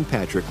Dan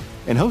Patrick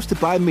and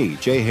hosted by me,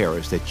 Jay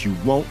Harris, that you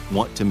won't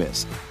want to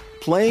miss.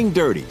 Playing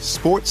Dirty: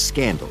 Sports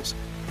Scandals.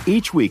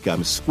 Each week,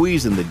 I'm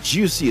squeezing the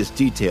juiciest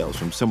details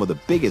from some of the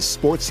biggest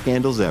sports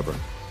scandals ever.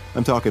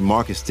 I'm talking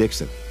Marcus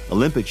Dixon,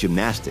 Olympic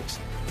gymnastics,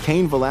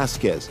 Cain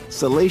Velasquez,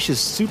 salacious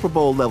Super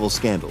Bowl-level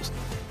scandals.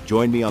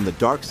 Join me on the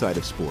dark side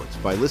of sports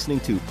by listening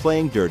to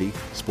Playing Dirty: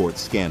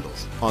 Sports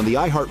Scandals on the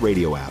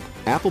iHeartRadio app,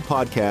 Apple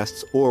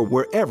Podcasts, or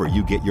wherever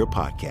you get your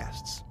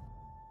podcasts.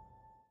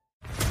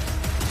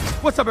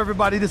 What's up,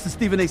 everybody? This is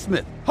Stephen A.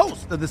 Smith,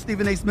 host of the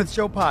Stephen A. Smith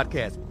Show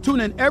podcast. Tune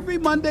in every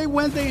Monday,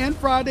 Wednesday, and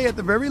Friday at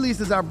the very least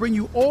as I bring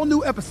you all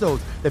new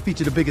episodes that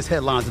feature the biggest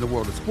headlines in the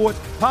world of sports,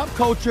 pop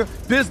culture,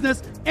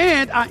 business,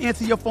 and I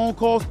answer your phone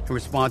calls and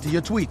respond to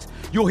your tweets.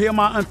 You'll hear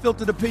my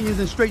unfiltered opinions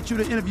and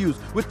straight-shooter interviews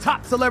with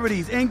top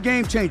celebrities and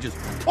game changers.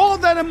 All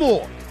that and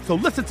more. So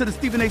listen to the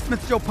Stephen A.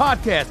 Smith Show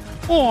podcast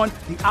on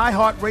the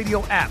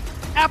iHeartRadio app,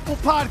 Apple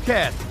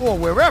Podcasts, or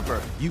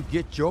wherever you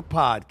get your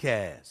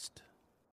podcast.